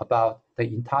language is about the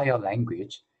entire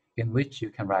language in which you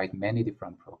can write many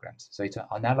different programs. So it's an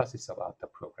analysis about the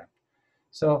program.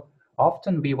 So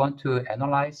often we want to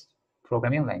analyze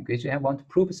programming language and want to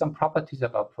prove some properties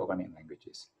about programming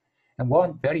languages. And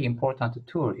one very important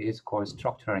tool is called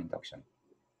structural induction.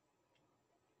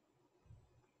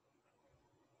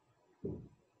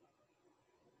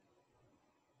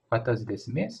 What does this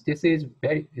mean? This is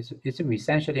it's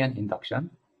essentially an induction,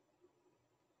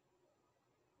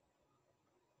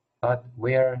 but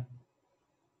where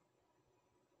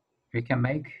we can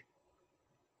make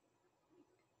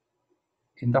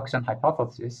induction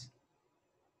hypothesis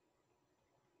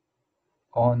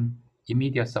on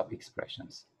immediate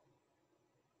sub-expressions.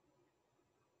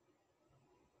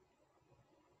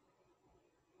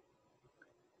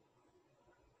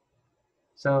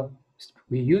 So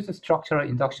we use a structural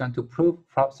induction to prove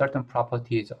certain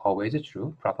properties always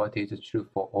true. Property is true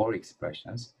for all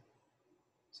expressions.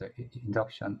 So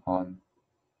induction on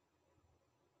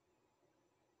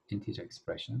integer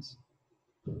expressions.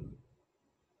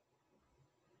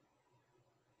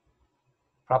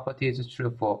 Property is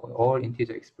true for all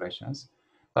integer expressions,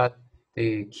 but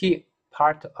the key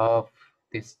part of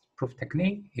this proof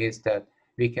technique is that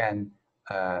we can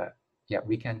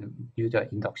use the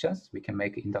inductions. We can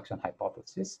make induction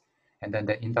hypothesis, and then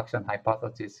the induction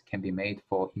hypothesis can be made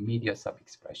for immediate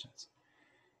sub-expressions.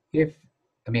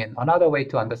 Another way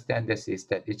to understand this is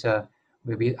that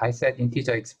I said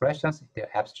integer expressions, the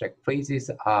abstract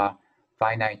phrases are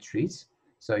finite trees.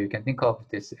 So you can think of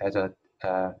this as a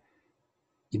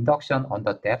induction on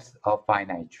the depth of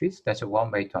finite trees. That's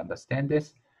one way to understand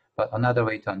this. But another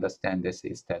way to understand this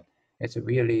is that it's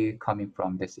really coming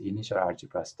from this initial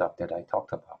algebra stuff that I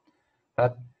talked about.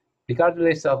 But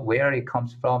regardless of where it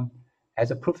comes from, as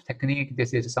a proof technique,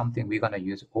 this is something we're going to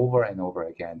use over and over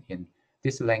again in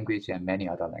this language and many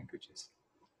other languages.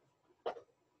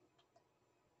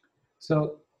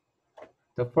 So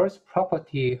the first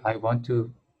property I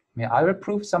will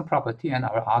prove some property and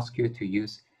I will ask you to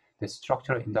use the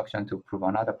structural induction to prove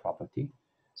another property.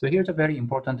 So here's a very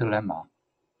important lemma,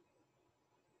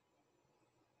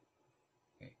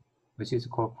 okay, which is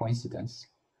called coincidence.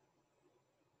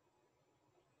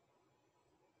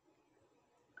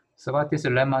 So what this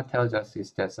lemma tells us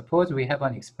is that suppose we have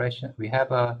an expression, we have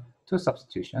two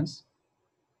substitutions,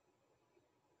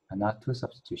 not two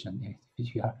substitutions,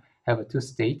 we have two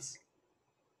states,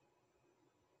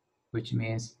 which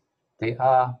means they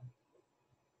are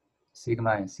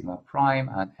sigma and sigma prime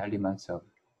and elements of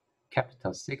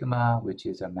capital sigma, which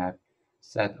is a map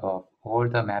set of all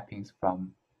the mappings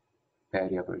from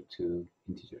variable to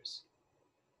integers.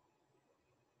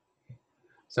 Okay.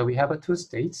 So we have two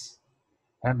states,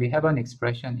 and we have an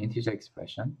expression, integer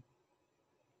expression.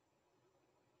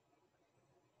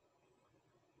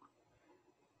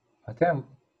 But then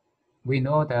we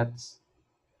know that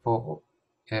for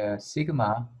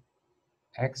sigma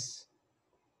x,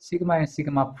 sigma and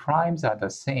sigma primes are the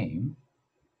same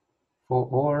for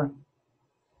all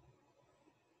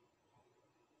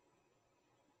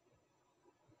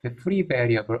the free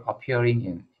variable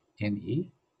appearing in E.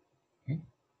 Okay.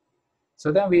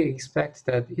 So then we expect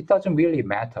that it doesn't really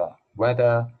matter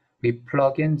whether we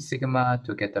plug in sigma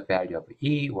to get the value of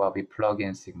E or we plug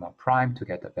in sigma prime to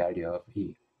get the value of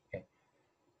E. Okay.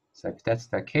 So if that's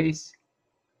the case,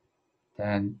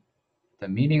 then the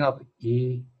meaning of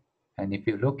E, and if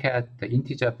you look at the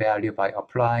integer value by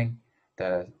applying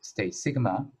the state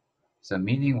sigma, so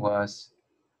meaning was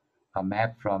a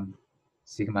map from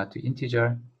sigma to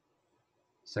integer.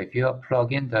 So if you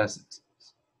plug in the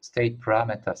state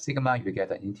parameter sigma, you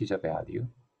get an integer value.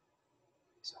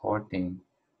 This whole thing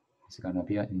is going to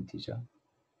be an integer.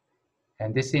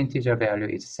 And this integer value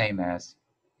is same as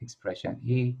expression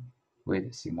E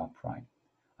with sigma prime.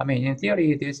 I mean, in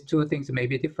theory, these two things may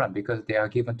be different because they are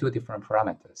given two different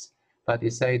parameters. But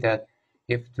they say that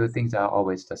if two things are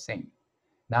always the same.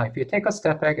 Now, if you take a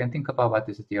step back and think about what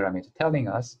this theorem is telling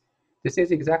us, this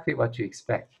is exactly what you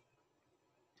expect.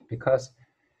 Because,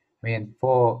 I mean,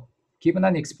 for given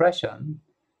an expression,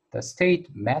 the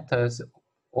state matters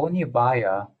only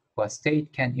via, or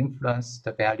state can influence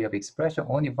the value of expression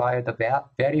only via the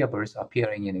variables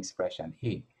appearing in expression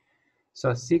E.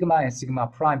 So sigma and sigma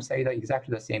prime say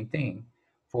exactly the same thing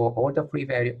for all the free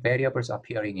variables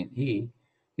appearing in E.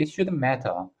 It shouldn't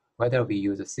matter whether we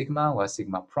use a sigma or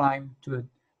sigma prime to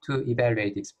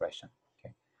evaluate the expression.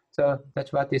 Okay. So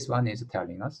that's what this one is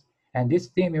telling us. And this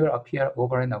theme will appear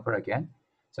over and over again.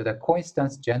 So the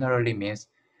coincidence generally means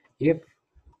if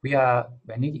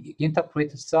when you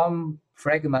interpret some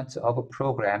fragments of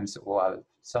programs or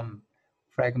some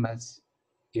fragments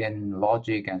in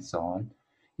logic and so on,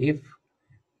 if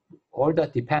all the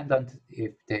dependent,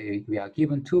 if we are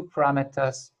given two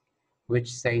parameters which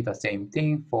say the same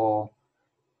thing for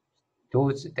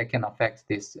those that can affect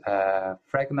these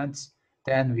fragments,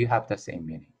 then we have the same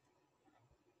meaning.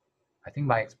 I think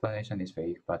my explanation is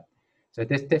vague, but so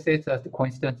this is the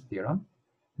coincidence theorem.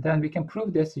 Then we can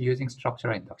prove this using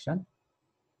structural induction.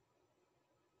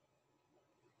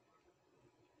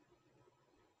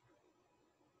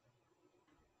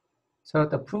 So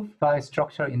the proof by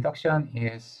structural induction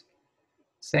is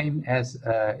same as,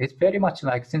 it's very much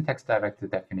like syntax direct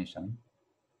definition.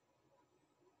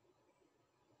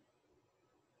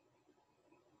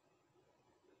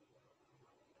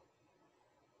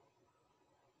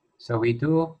 So we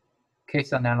do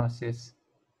case analysis.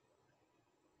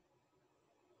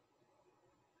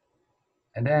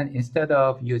 And then instead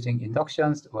of using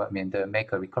inductions, or make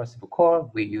a recursive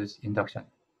call, we use induction.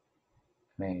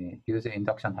 We use the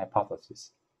induction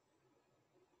hypothesis.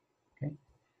 Okay.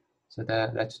 So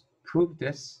let's prove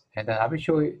this, and then I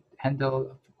will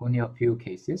handle only a few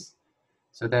cases.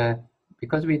 So that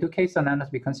because we do case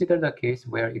analysis, we consider the case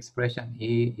where expression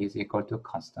E is equal to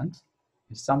constant,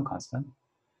 is some constant.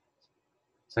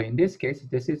 So in this case,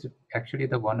 this is actually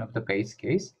the one of the base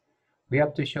case. We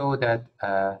have to show that,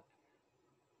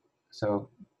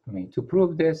 to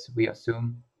prove this, we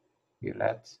assume we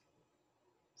let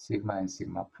sigma and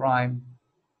sigma prime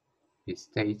be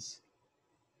states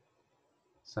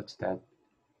such that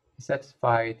it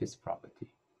satisfies this property.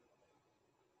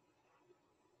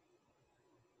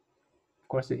 Of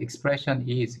course, the expression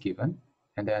E is given,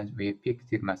 and then we pick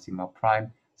sigma, sigma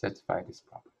prime, satisfy this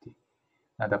property.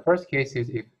 Now, the first case is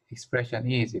if expression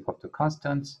E is equal to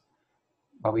constants,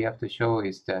 what we have to show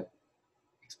is that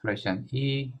expression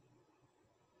E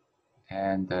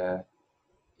and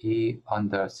E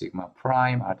under sigma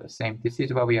prime are the same. This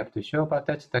is what we have to show, but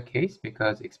that's the case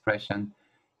because expression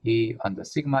E under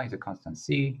sigma is a constant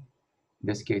C. In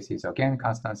this case is again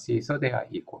constant C, so they are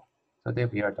equal. So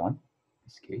that we are done in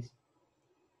this case.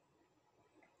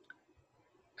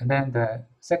 And then the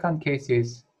second case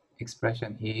is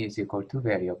expression E is equal to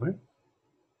variable.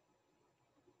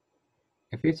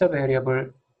 If it's a variable,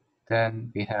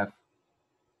 then we have,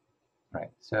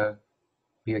 right, so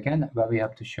we again, what we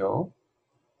have to show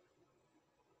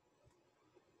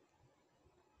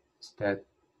is that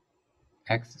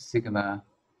x sigma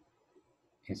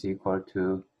is equal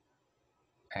to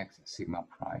x sigma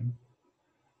prime.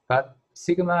 But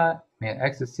sigma, I mean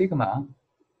x sigma,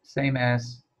 same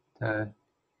as the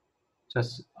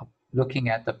just looking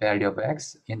at the value of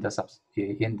x in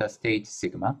the state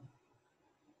sigma,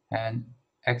 and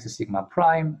x sigma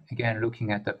prime, again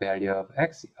looking at the value of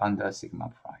x under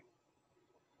sigma prime.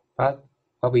 But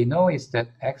what we know is that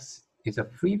x is a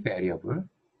free variable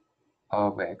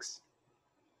of x.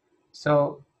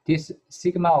 So this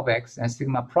sigma of x and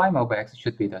sigma prime of x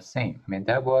should be the same. I mean,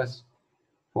 that was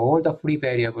for all the free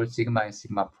variables, sigma and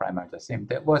sigma prime are the same.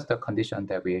 That was the condition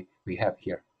that we have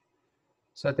here.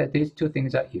 So that these two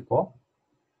things are equal.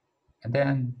 And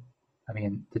then, I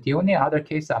mean, the only other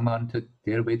case I'm going to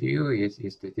deal with you is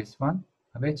this one.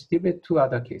 Let's deal with two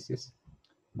other cases,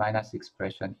 minus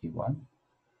expression E1.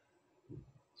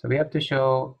 So we have to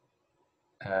show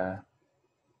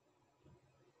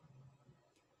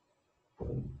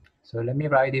so let me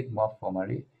write it more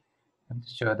formally. I have to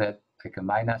show that like a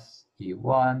minus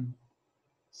E1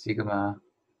 sigma,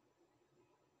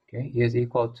 okay, is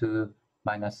equal to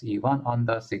minus E1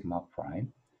 under sigma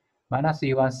prime. Minus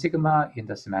E1 sigma in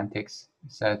the semantics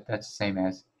said that's the same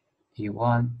as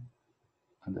E1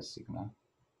 under sigma.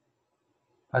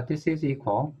 But this is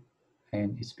equal,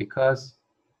 and it's because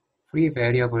free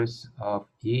variables of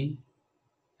E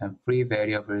and free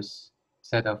variables,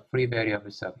 set of free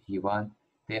variables of E1,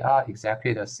 they are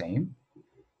exactly the same.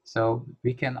 So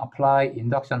we can apply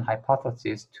induction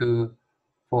hypothesis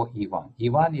for E1.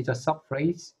 E1 is a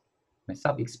subphrase,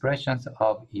 sub-expressions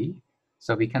of E.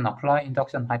 So we can apply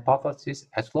induction hypothesis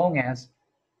as long as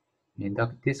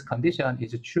this condition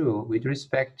is true with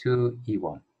respect to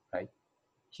E1, right?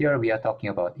 Here we are talking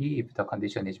about E. If the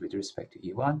condition is with respect to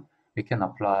E1, we can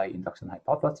apply induction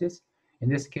hypothesis. In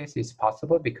this case, it's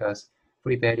possible because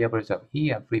free variables of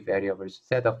E and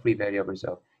set of free variables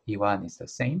of E1 is the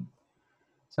same.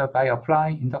 So by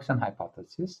applying induction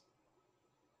hypothesis,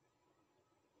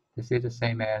 this is the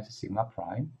same as sigma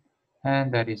prime,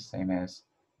 and that is same as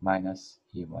minus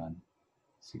E1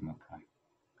 sigma prime.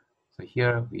 So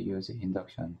here we use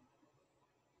induction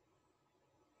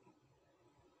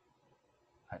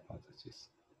hypothesis.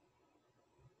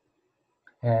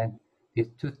 And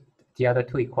the other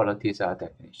two equalities are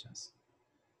definitions.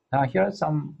 Now here are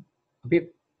some I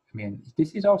mean,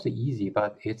 this is also easy,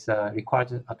 but it's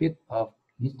requires a bit of,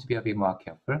 needs to be a bit more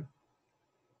careful.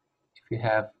 If you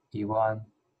have E1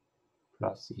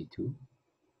 plus E2,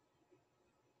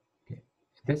 okay. In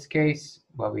this case,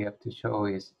 what we have to show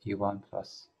is E1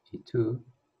 plus E2,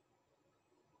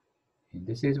 and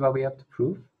this is what we have to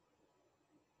prove.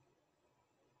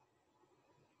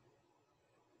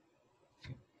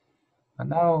 Okay. And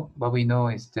now what we know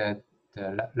is that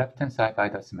the left-hand side by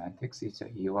the semantics is a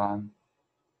E1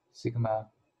 sigma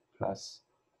plus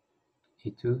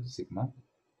E2 sigma.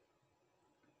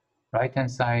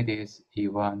 Right-hand side is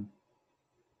E1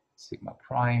 sigma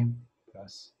prime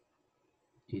plus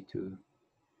E2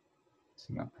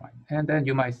 sigma prime. And then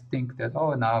you might think that,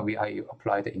 oh, now I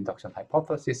apply the induction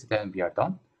hypothesis, then we are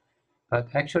done.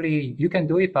 But actually, you can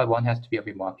do it, but one has to be a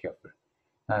bit more careful.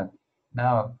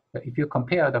 Now, if you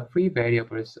compare the free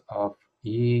variables of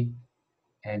E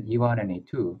and E1 and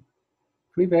E2,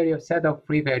 set of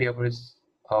free variables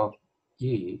of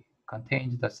E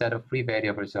contains the set of free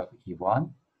variables of E1.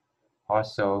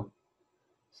 Also,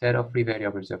 set of free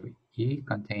variables of E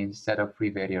contains set of free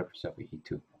variables of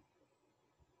E2.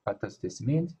 What does this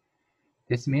mean?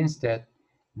 This means that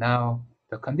now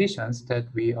the conditions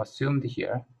that we assumed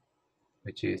here,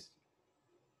 which is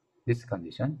this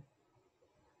condition,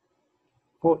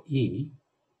 for E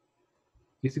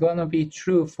is going to be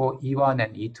true for E1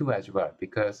 and E2 as well,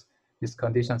 because this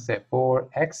condition says for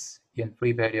X in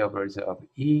free variables of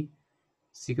E,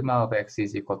 sigma of X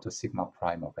is equal to sigma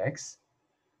prime of X.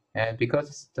 And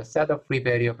because the set of free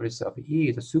variables of E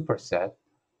is a superset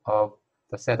of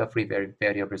the set of free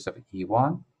variables of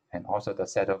E1 and also the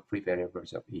set of free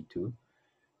variables of E2,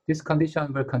 this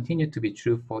condition will continue to be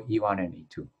true for E1 and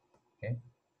E2. Okay?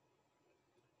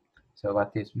 So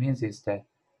what this means is that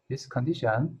this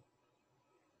condition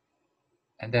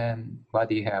And then what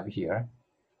do you have here?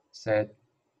 Set.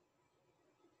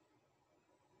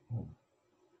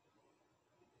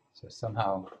 So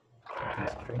somehow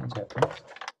something strange happens.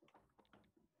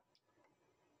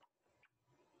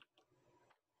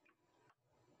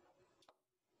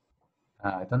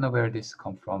 I don't know where this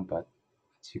come from, but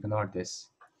let's ignore this.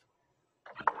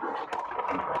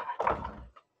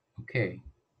 Okay,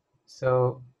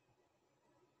 so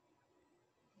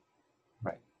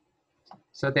right.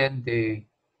 So then this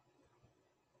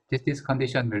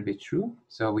condition will be true.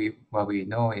 So what we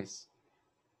know is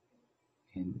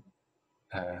in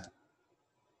okay,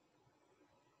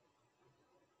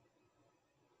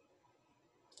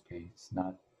 it's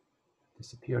not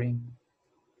disappearing.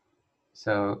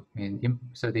 So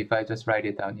so if I just write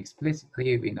it down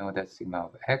explicitly, we know that sigma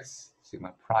of x,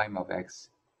 sigma prime of x,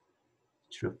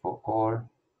 true for all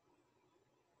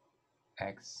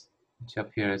x, which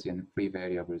appears in free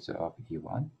variables of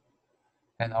E1.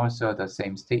 And also the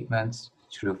same statements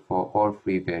true for all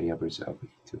free variables of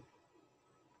E2.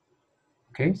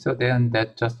 Okay, so then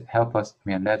that just help us,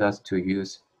 led us to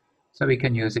use, so we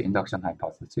can use the induction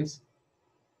hypothesis.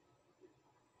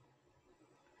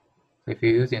 So if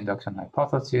you use the induction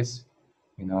hypothesis,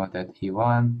 we know that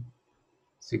E1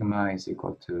 sigma is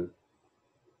equal to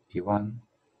E1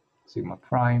 sigma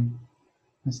prime.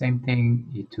 The same thing,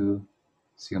 E2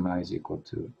 sigma is equal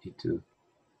to E2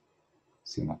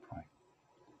 sigma prime.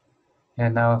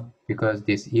 And now, because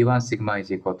this E1 sigma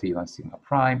is equal to E1 sigma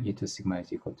prime, E2 sigma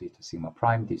is equal to E2 sigma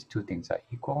prime, these two things are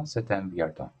equal, so then we are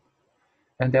done.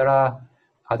 And there are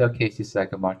other cases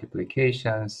like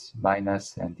multiplications,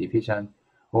 minus, and division.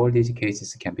 All these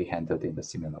cases can be handled in a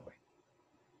similar way.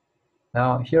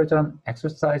 Now, here's an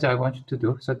exercise I want you to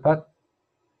do. So,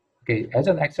 okay, as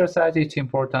an exercise, it's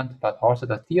important, but also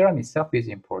the theorem itself is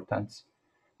important.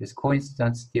 This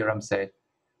coincidence theorem says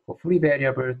for free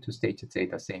variable, two states say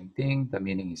the same thing, the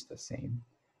meaning is the same.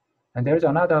 And there's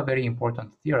another very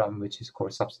important theorem, which is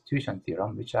called substitution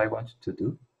theorem, which I want to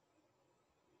do.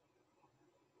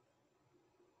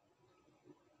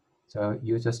 So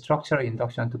use a structural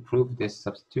induction to prove this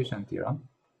substitution theorem.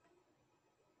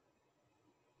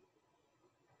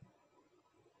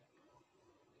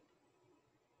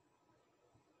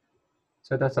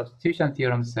 So the substitution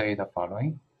theorem say the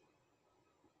following.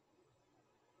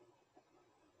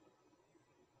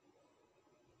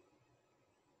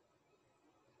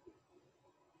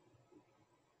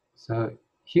 So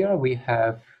here we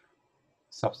have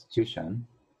substitution,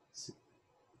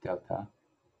 delta.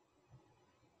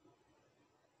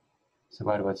 So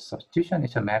what was substitution?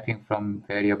 It's a mapping from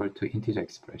variable to integer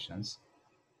expressions.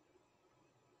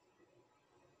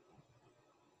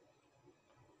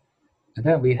 And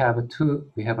then we have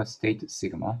a state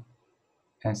sigma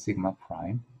and sigma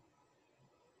prime.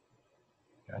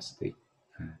 State.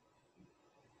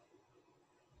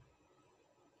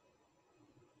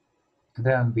 And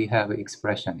then we have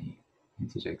expression E,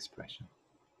 integer expression.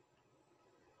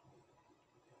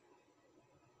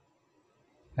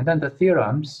 And then the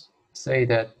theorems say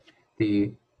that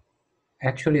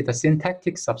actually the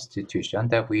syntactic substitution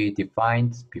that we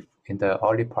defined in the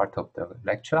early part of the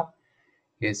lecture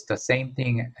is the same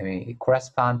thing. It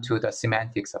corresponds to the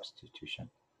semantic substitution.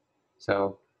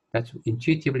 So that's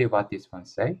intuitively what this one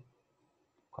say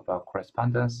about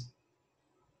correspondence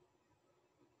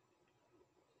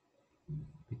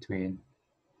between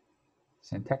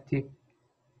syntactic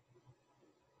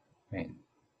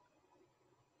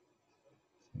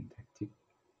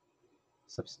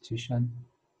substitution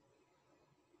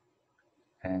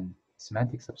and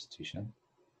semantic substitution.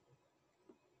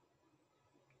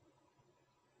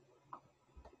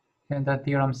 And the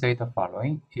theorem say the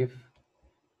following: if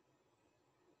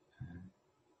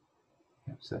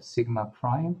so sigma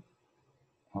prime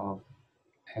of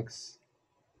x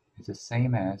is the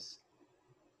same as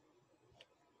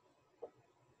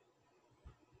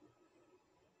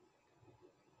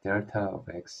delta of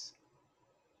x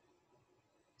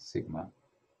sigma.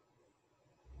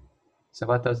 So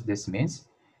what does this mean?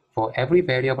 For every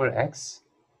variable x,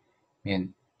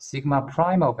 sigma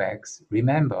prime of x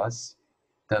remembers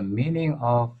the meaning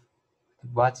of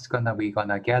what's we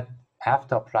gonna get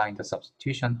after applying the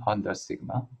substitution under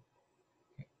sigma.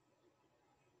 If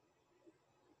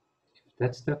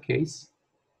that's the case,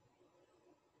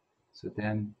 so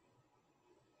then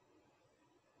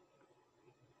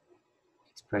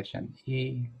expression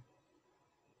E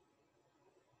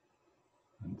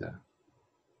and the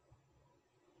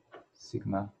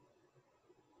sigma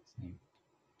same.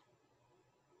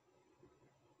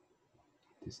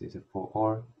 This is a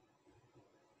for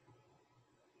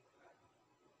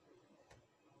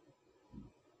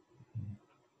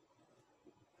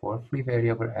for free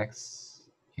variable x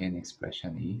in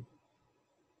expression E.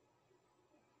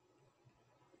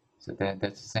 So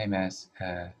that's the same as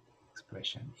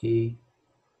expression E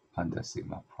under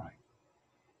sigma prime.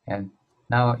 And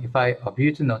now if I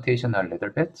abuse the notation a little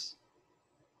bit,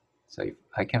 so if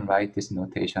I can write this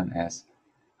notation as,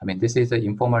 this is an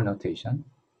informal notation.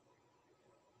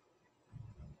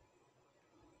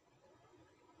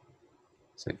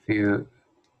 So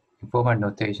informal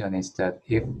notation is that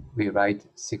if we write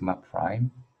sigma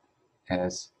prime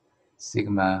as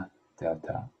sigma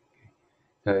delta.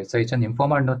 So it's an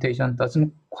informal notation,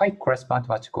 doesn't quite correspond to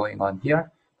what's going on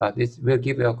here, but it will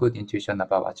give you a good intuition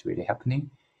about what's really happening.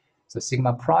 So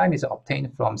sigma prime is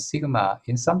obtained from sigma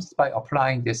in some by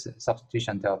applying this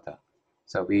substitution delta.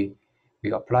 So we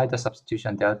apply the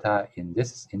substitution delta in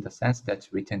the sense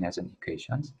that's written as an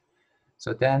equation.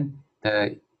 So then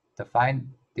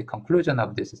the conclusion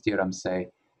of this theorem say,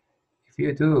 if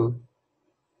you do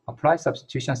apply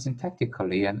substitution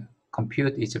syntactically and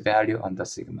compute its value on the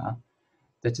sigma,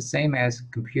 that's the same as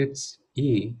compute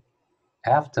E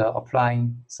after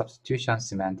applying substitution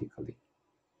semantically.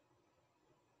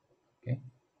 Okay,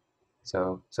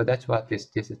 so that's what this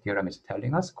theorem is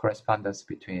telling us, correspondence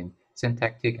between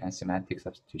syntactic and semantic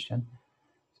substitution.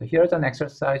 So here's an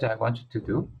exercise I want you to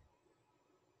do.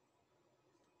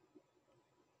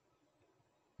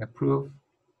 Prove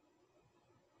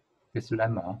this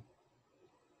lemma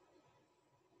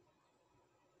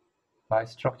by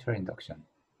structure induction.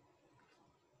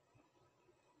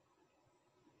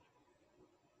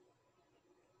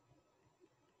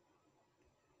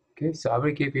 Okay, so I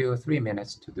will give you 3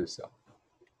 minutes to do so.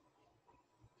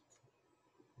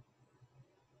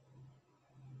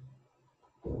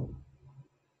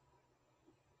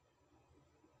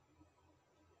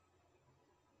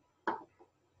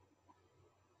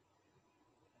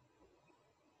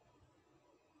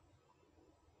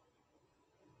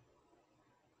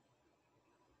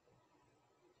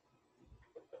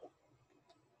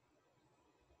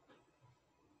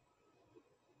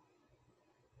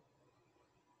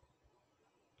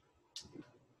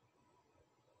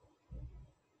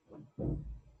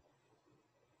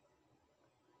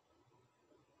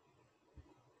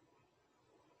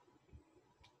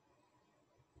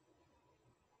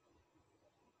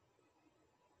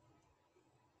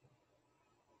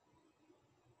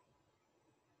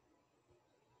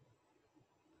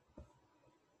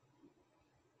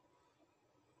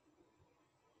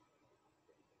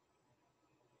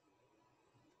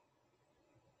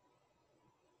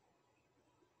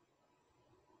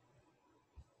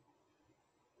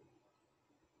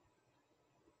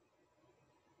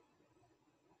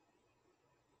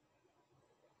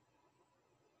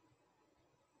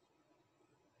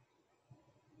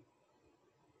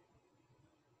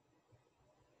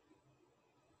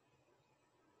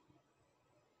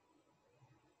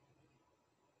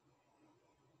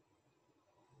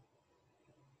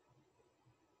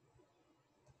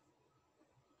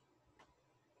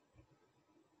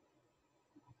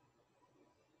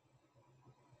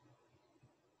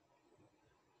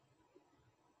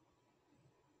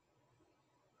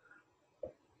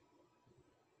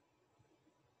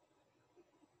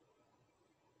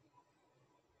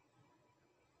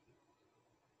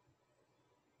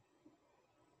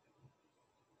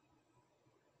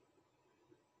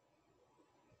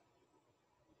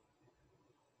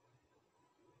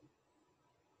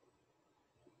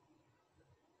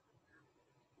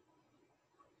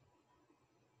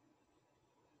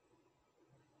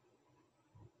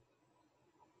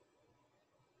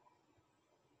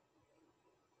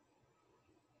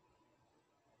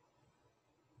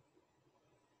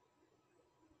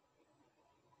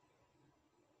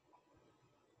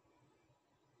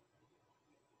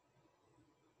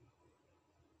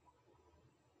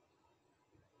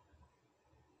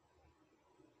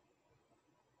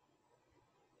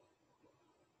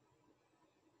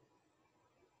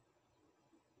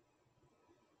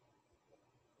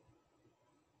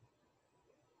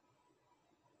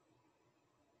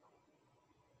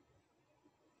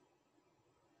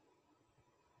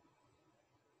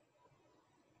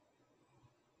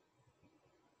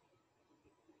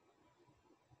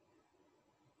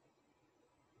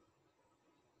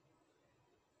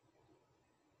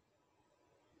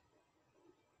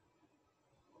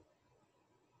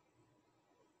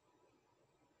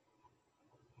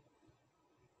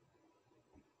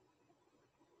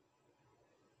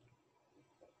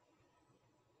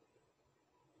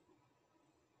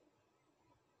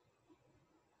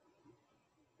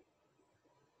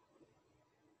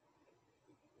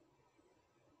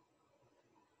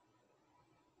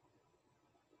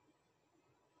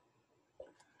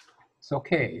 So,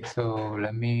 okay, so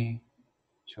let me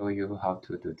show you how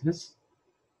to do this.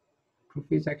 Proof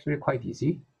is actually quite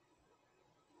easy.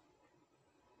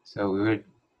 So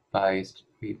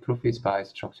proof is by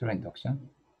structural induction.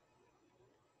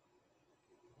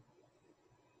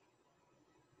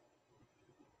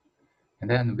 And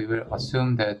then we will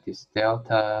assume that this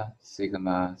delta,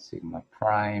 sigma, sigma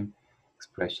prime,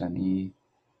 expression E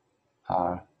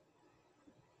are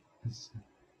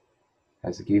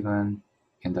as given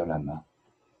in the lemma.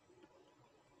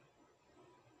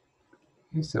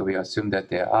 Okay, so we assume that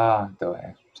they are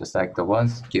just like the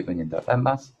ones given in the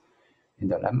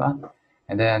lemma.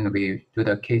 And then we do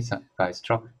the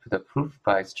proof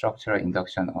by structural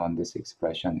induction on this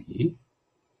expression E.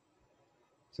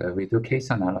 So we do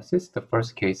case analysis. The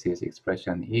first case is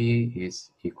expression E is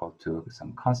equal to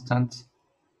some constant.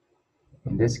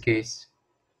 In this case,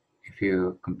 if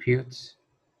you compute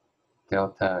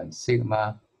delta and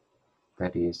sigma,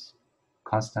 that is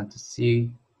constant C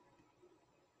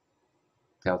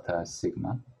delta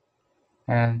sigma.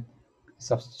 And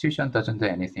substitution doesn't do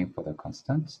anything for the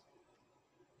constant.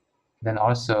 Then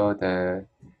also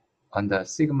on the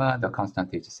sigma, the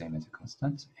constant is the same as a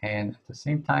constant. And at the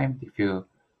same time, if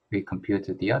we compute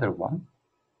the other one,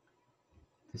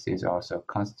 this is also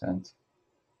constant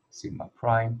sigma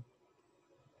prime.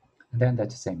 And then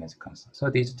that's the same as a constant. So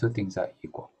these two things are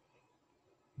equal.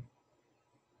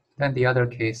 Then the other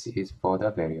case is for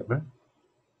the variable.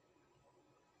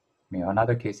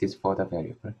 Another case is for the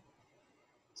variable.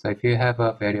 So if you have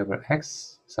a variable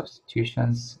x,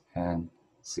 substitutions, and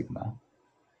sigma,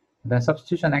 then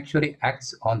substitution actually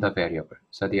acts on the variable.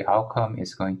 So the outcome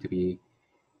is going to be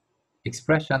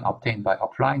expression obtained by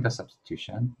applying the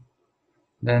substitution.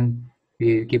 Then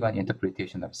we give an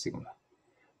interpretation of sigma.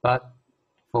 But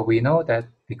we know that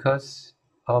because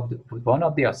of one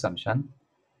of the assumption,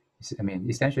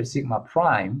 essentially sigma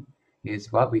prime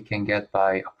is what we can get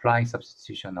by applying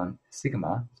substitution on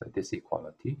sigma, so this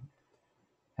equality.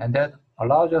 And that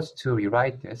allows us to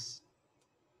rewrite this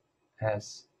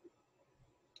as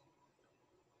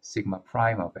sigma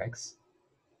prime of x.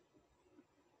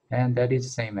 And that is the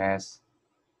same as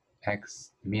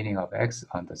x, the meaning of x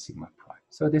on the sigma prime.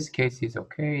 So this case is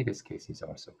okay, this case is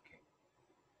also okay.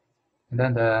 And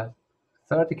then the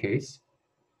third case,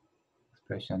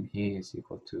 expression E is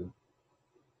equal to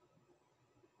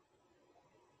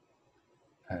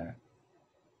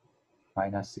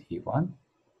minus E1.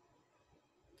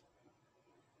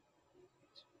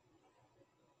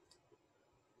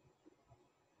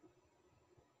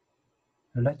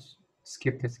 Let's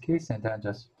skip this case and then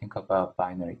just think about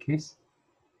binary case.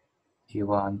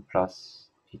 E1 plus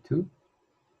E2.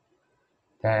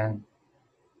 Then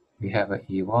we have a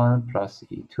E1 plus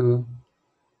E2,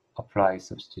 apply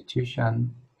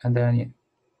substitution, and then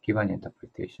give an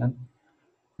interpretation.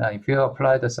 Now, if you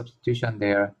apply the substitution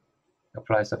there,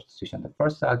 apply substitution, the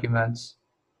first argument,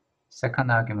 second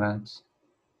argument,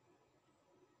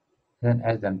 then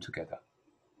add them together.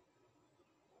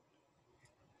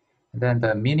 And then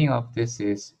the meaning of this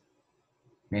is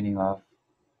meaning of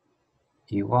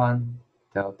E1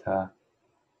 delta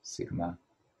sigma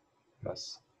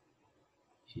plus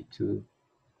E2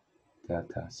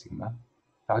 delta sigma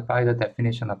by the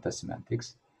definition of the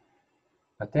semantics.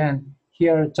 But then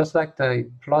here, just like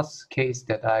the plus case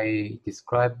that I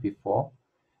described before,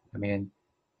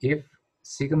 if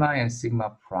sigma and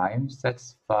sigma prime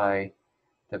satisfy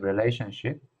the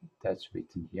relationship that's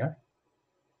written here,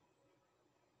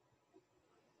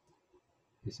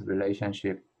 this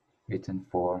relationship written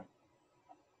for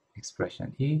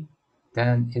expression E,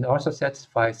 then it also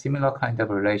satisfies similar kind of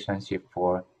relationship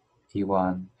for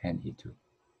E1 and E2.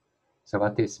 So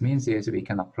what this means is we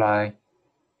can apply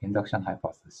induction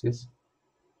hypothesis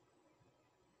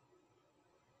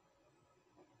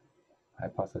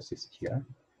here.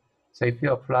 So if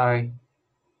you apply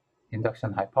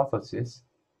induction hypothesis,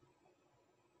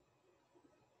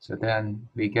 so then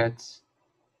we get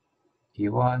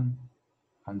E1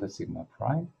 under sigma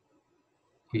prime,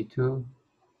 E2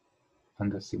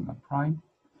 under sigma prime,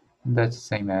 and that's the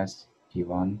same as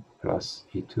E1 plus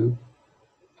E2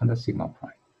 under sigma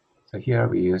prime. So here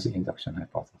we use the induction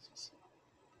hypothesis.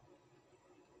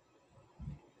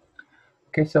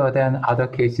 Okay, so then other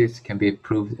cases can be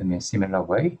proved in a similar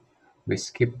way. We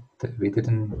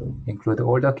didn't include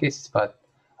all the cases, but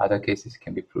other cases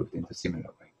can be proved in a similar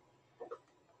way.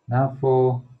 Now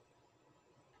for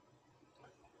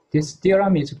this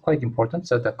theorem is quite important.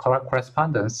 So the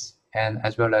correspondence and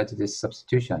as well as this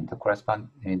substitution,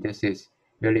 this is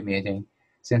really meaning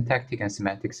syntactic and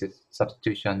semantic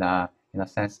substitution are in a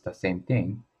sense the same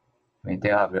thing.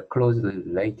 They are closely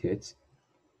related.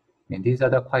 These are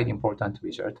the quite important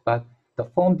results, but the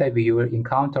form that we will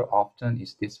encounter often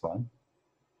is this one,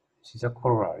 which is a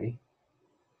corollary.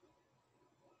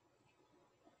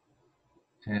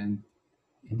 And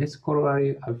in this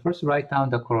corollary, I'll first write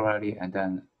down the corollary and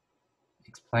then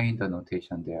explain the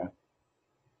notation there.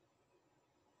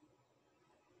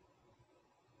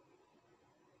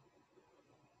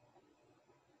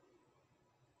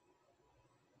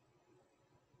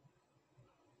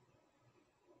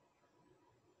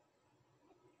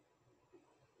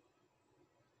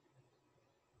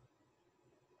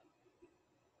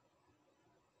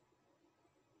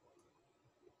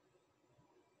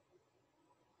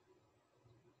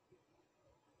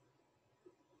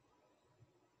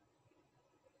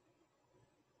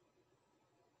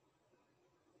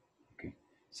 Okay,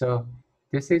 so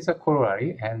this is a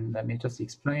corollary, and let me just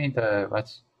explain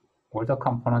what's all the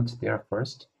components there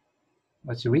first.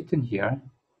 What's written here,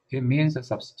 it means a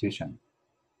substitution.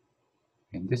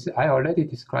 And this, I already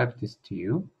described this to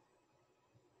you.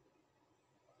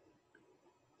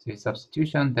 So a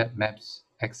substitution that maps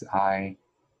xi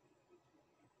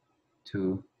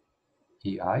to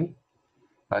ei,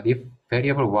 but if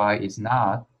variable y is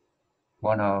not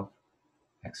one of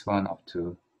x1 up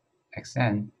to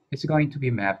xn, it's going to be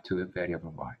mapped to a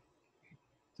variable y.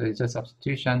 So it's a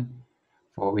substitution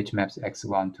for which maps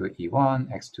x1 to e1,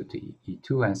 x2 to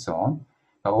e2, and so on.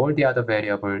 But all the other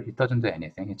variable, it doesn't do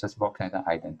anything. It just works as an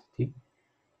identity.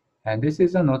 And this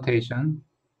is a notation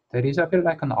that is a bit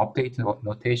like an update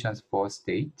notations for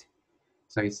state.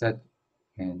 So it's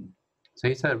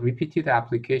a repeated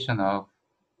application of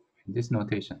these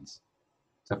notations.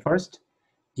 So first,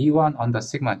 e1 on the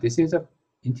sigma, this is an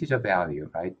integer value,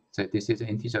 right? So this is an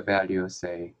integer value,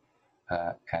 say,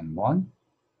 n1.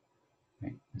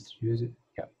 Okay, let's use it.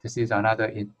 Yeah, this is another,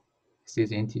 this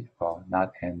is integer, well,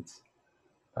 not n,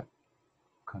 but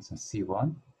constant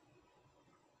c1.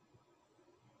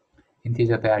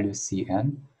 Integer value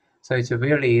cn. So it's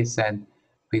really said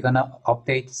we're gonna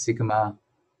update sigma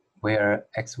where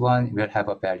x1 will have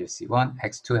a value c1,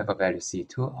 x2 have a value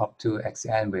c2, up to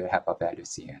xn will have a value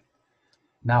cn.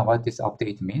 Now what this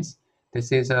update means,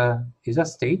 this is a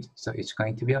state, so it's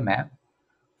going to be a map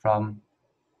from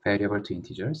variable to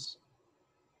integers.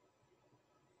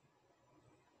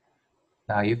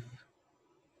 Now if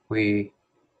we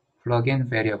plug in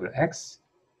variable x,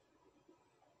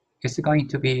 it's going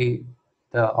to be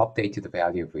the updated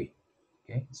value v.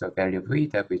 Okay, so value v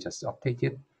that we just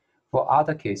updated. For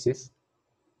other cases,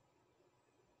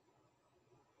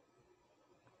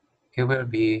 it will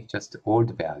be just the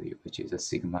old value, which is a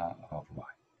sigma of y.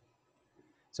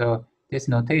 So this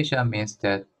notation means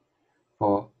that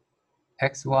for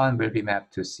x1 will be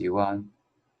mapped to c1,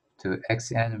 to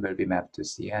xn will be mapped to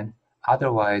cn.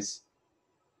 Otherwise,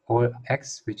 all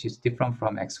x, which is different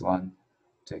from x1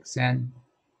 to xn,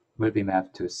 will be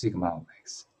mapped to sigma of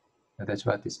x. So that's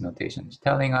what this notation is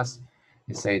telling us.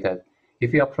 It say that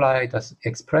if you apply this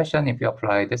expression, if you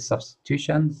apply this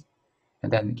substitutions,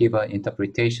 and then give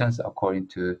interpretations according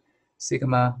to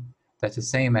sigma, that's the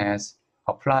same as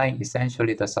applying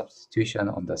essentially the substitution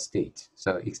on the state.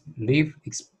 So leave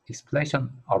expression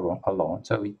alone.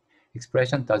 So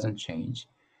expression doesn't change.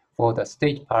 For the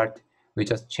state part, we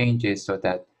just change it so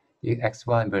that the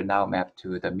x1 will now map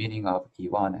to the meaning of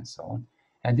e1 and so on.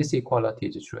 And this equality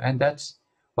is true. And that's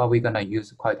what we're going to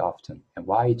use quite often. And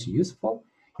why it's useful?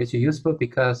 It's useful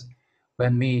because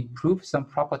when we prove some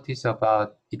properties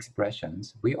about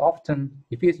expressions, we often,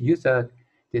 if you use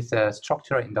this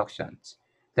structural inductions,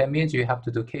 that means you have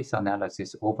to do case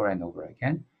analysis over and over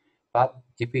again. But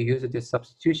if you use this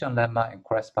substitution lemma and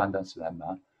correspondence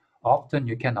lemma, often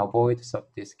you can avoid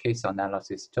this case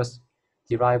analysis, just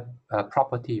derive a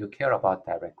property you care about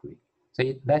directly. So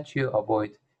it lets you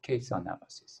avoid case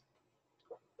analysis.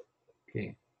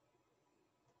 Okay.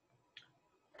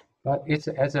 But it's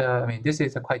this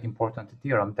is a quite important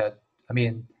theorem that,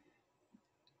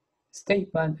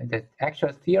 statement, the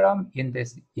actual theorem in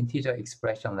this integer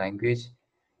expression language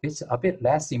is a bit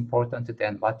less important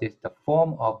than what is the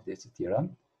form of this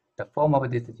theorem. The form of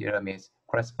this theorem is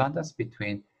correspondence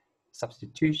between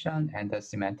substitution and the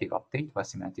semantic update or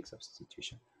semantic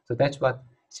substitution. So that's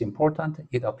what's important.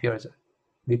 It appears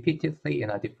repeatedly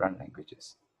in different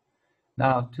languages.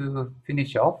 Now to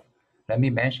finish off, let me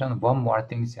mention one more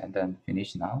thing and then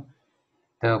finish now.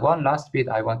 The one last bit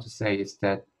I want to say is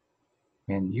that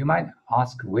you might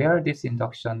ask where this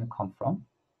induction come from.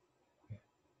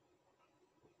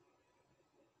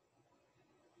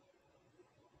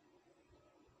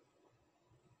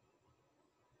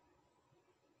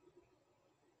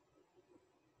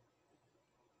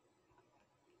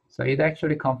 So it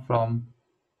actually comes from,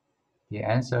 the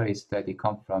answer is that it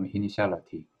comes from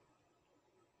initiality.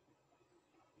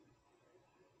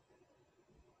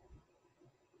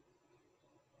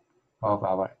 of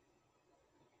our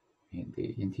in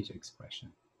the integer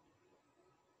expression.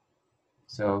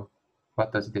 So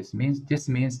what does this mean? This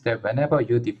means that whenever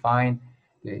you define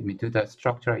do the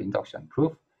structural induction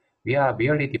proof, we are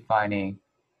merely defining.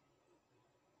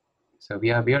 So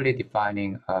we are merely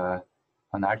defining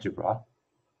an algebra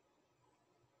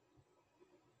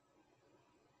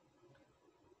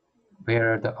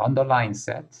where the underlying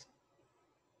set.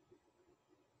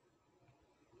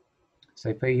 So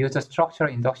if we use a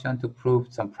structural induction to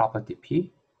prove some property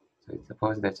P, so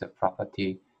suppose that's a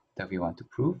property that we want to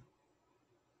prove,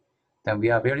 then we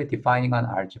are merely defining an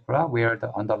algebra where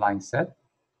the underlying set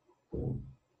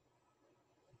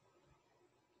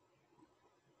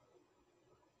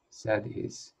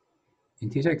is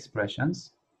integer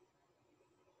expressions.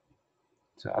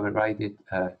 So I will write it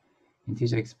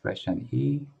integer expression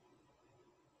E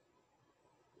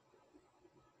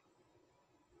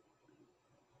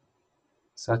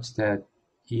such that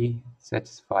E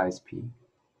satisfies P.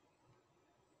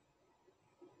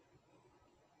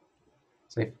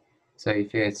 So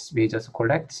if we just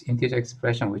collect integer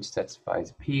expression which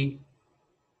satisfies P,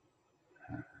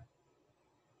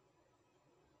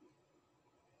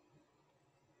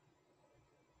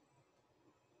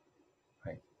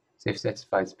 right? So if it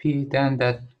satisfies P, then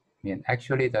that means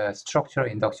actually the structural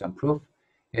induction proof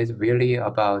is really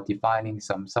about defining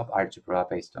some subalgebra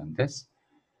based on this.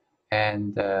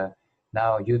 And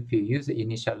now if you use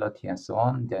initiality and so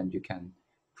on, then you can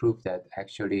prove that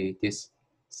actually this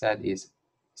set is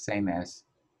same as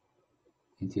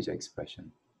integer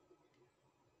expression.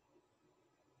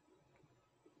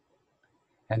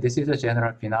 And this is a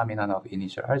general phenomenon of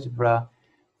initial algebra.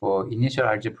 For initial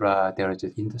algebra, there is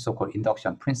a so-called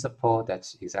induction principle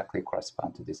that's exactly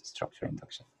correspond to this structural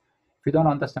induction. If you don't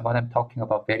understand what I'm talking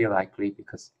about, very likely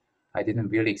because I didn't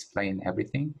really explain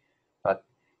everything, but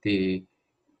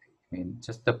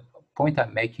just the point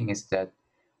I'm making is that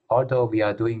although we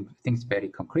are doing things very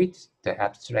concrete, the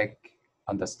abstract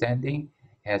understanding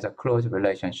has a close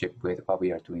relationship with what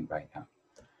we are doing right now.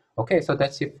 Okay, so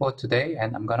that's it for today,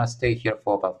 and I'm gonna stay here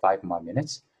for about 5 more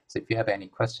minutes. So if you have any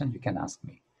questions, you can ask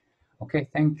me. Okay,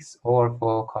 thanks all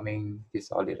for coming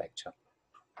this early lecture.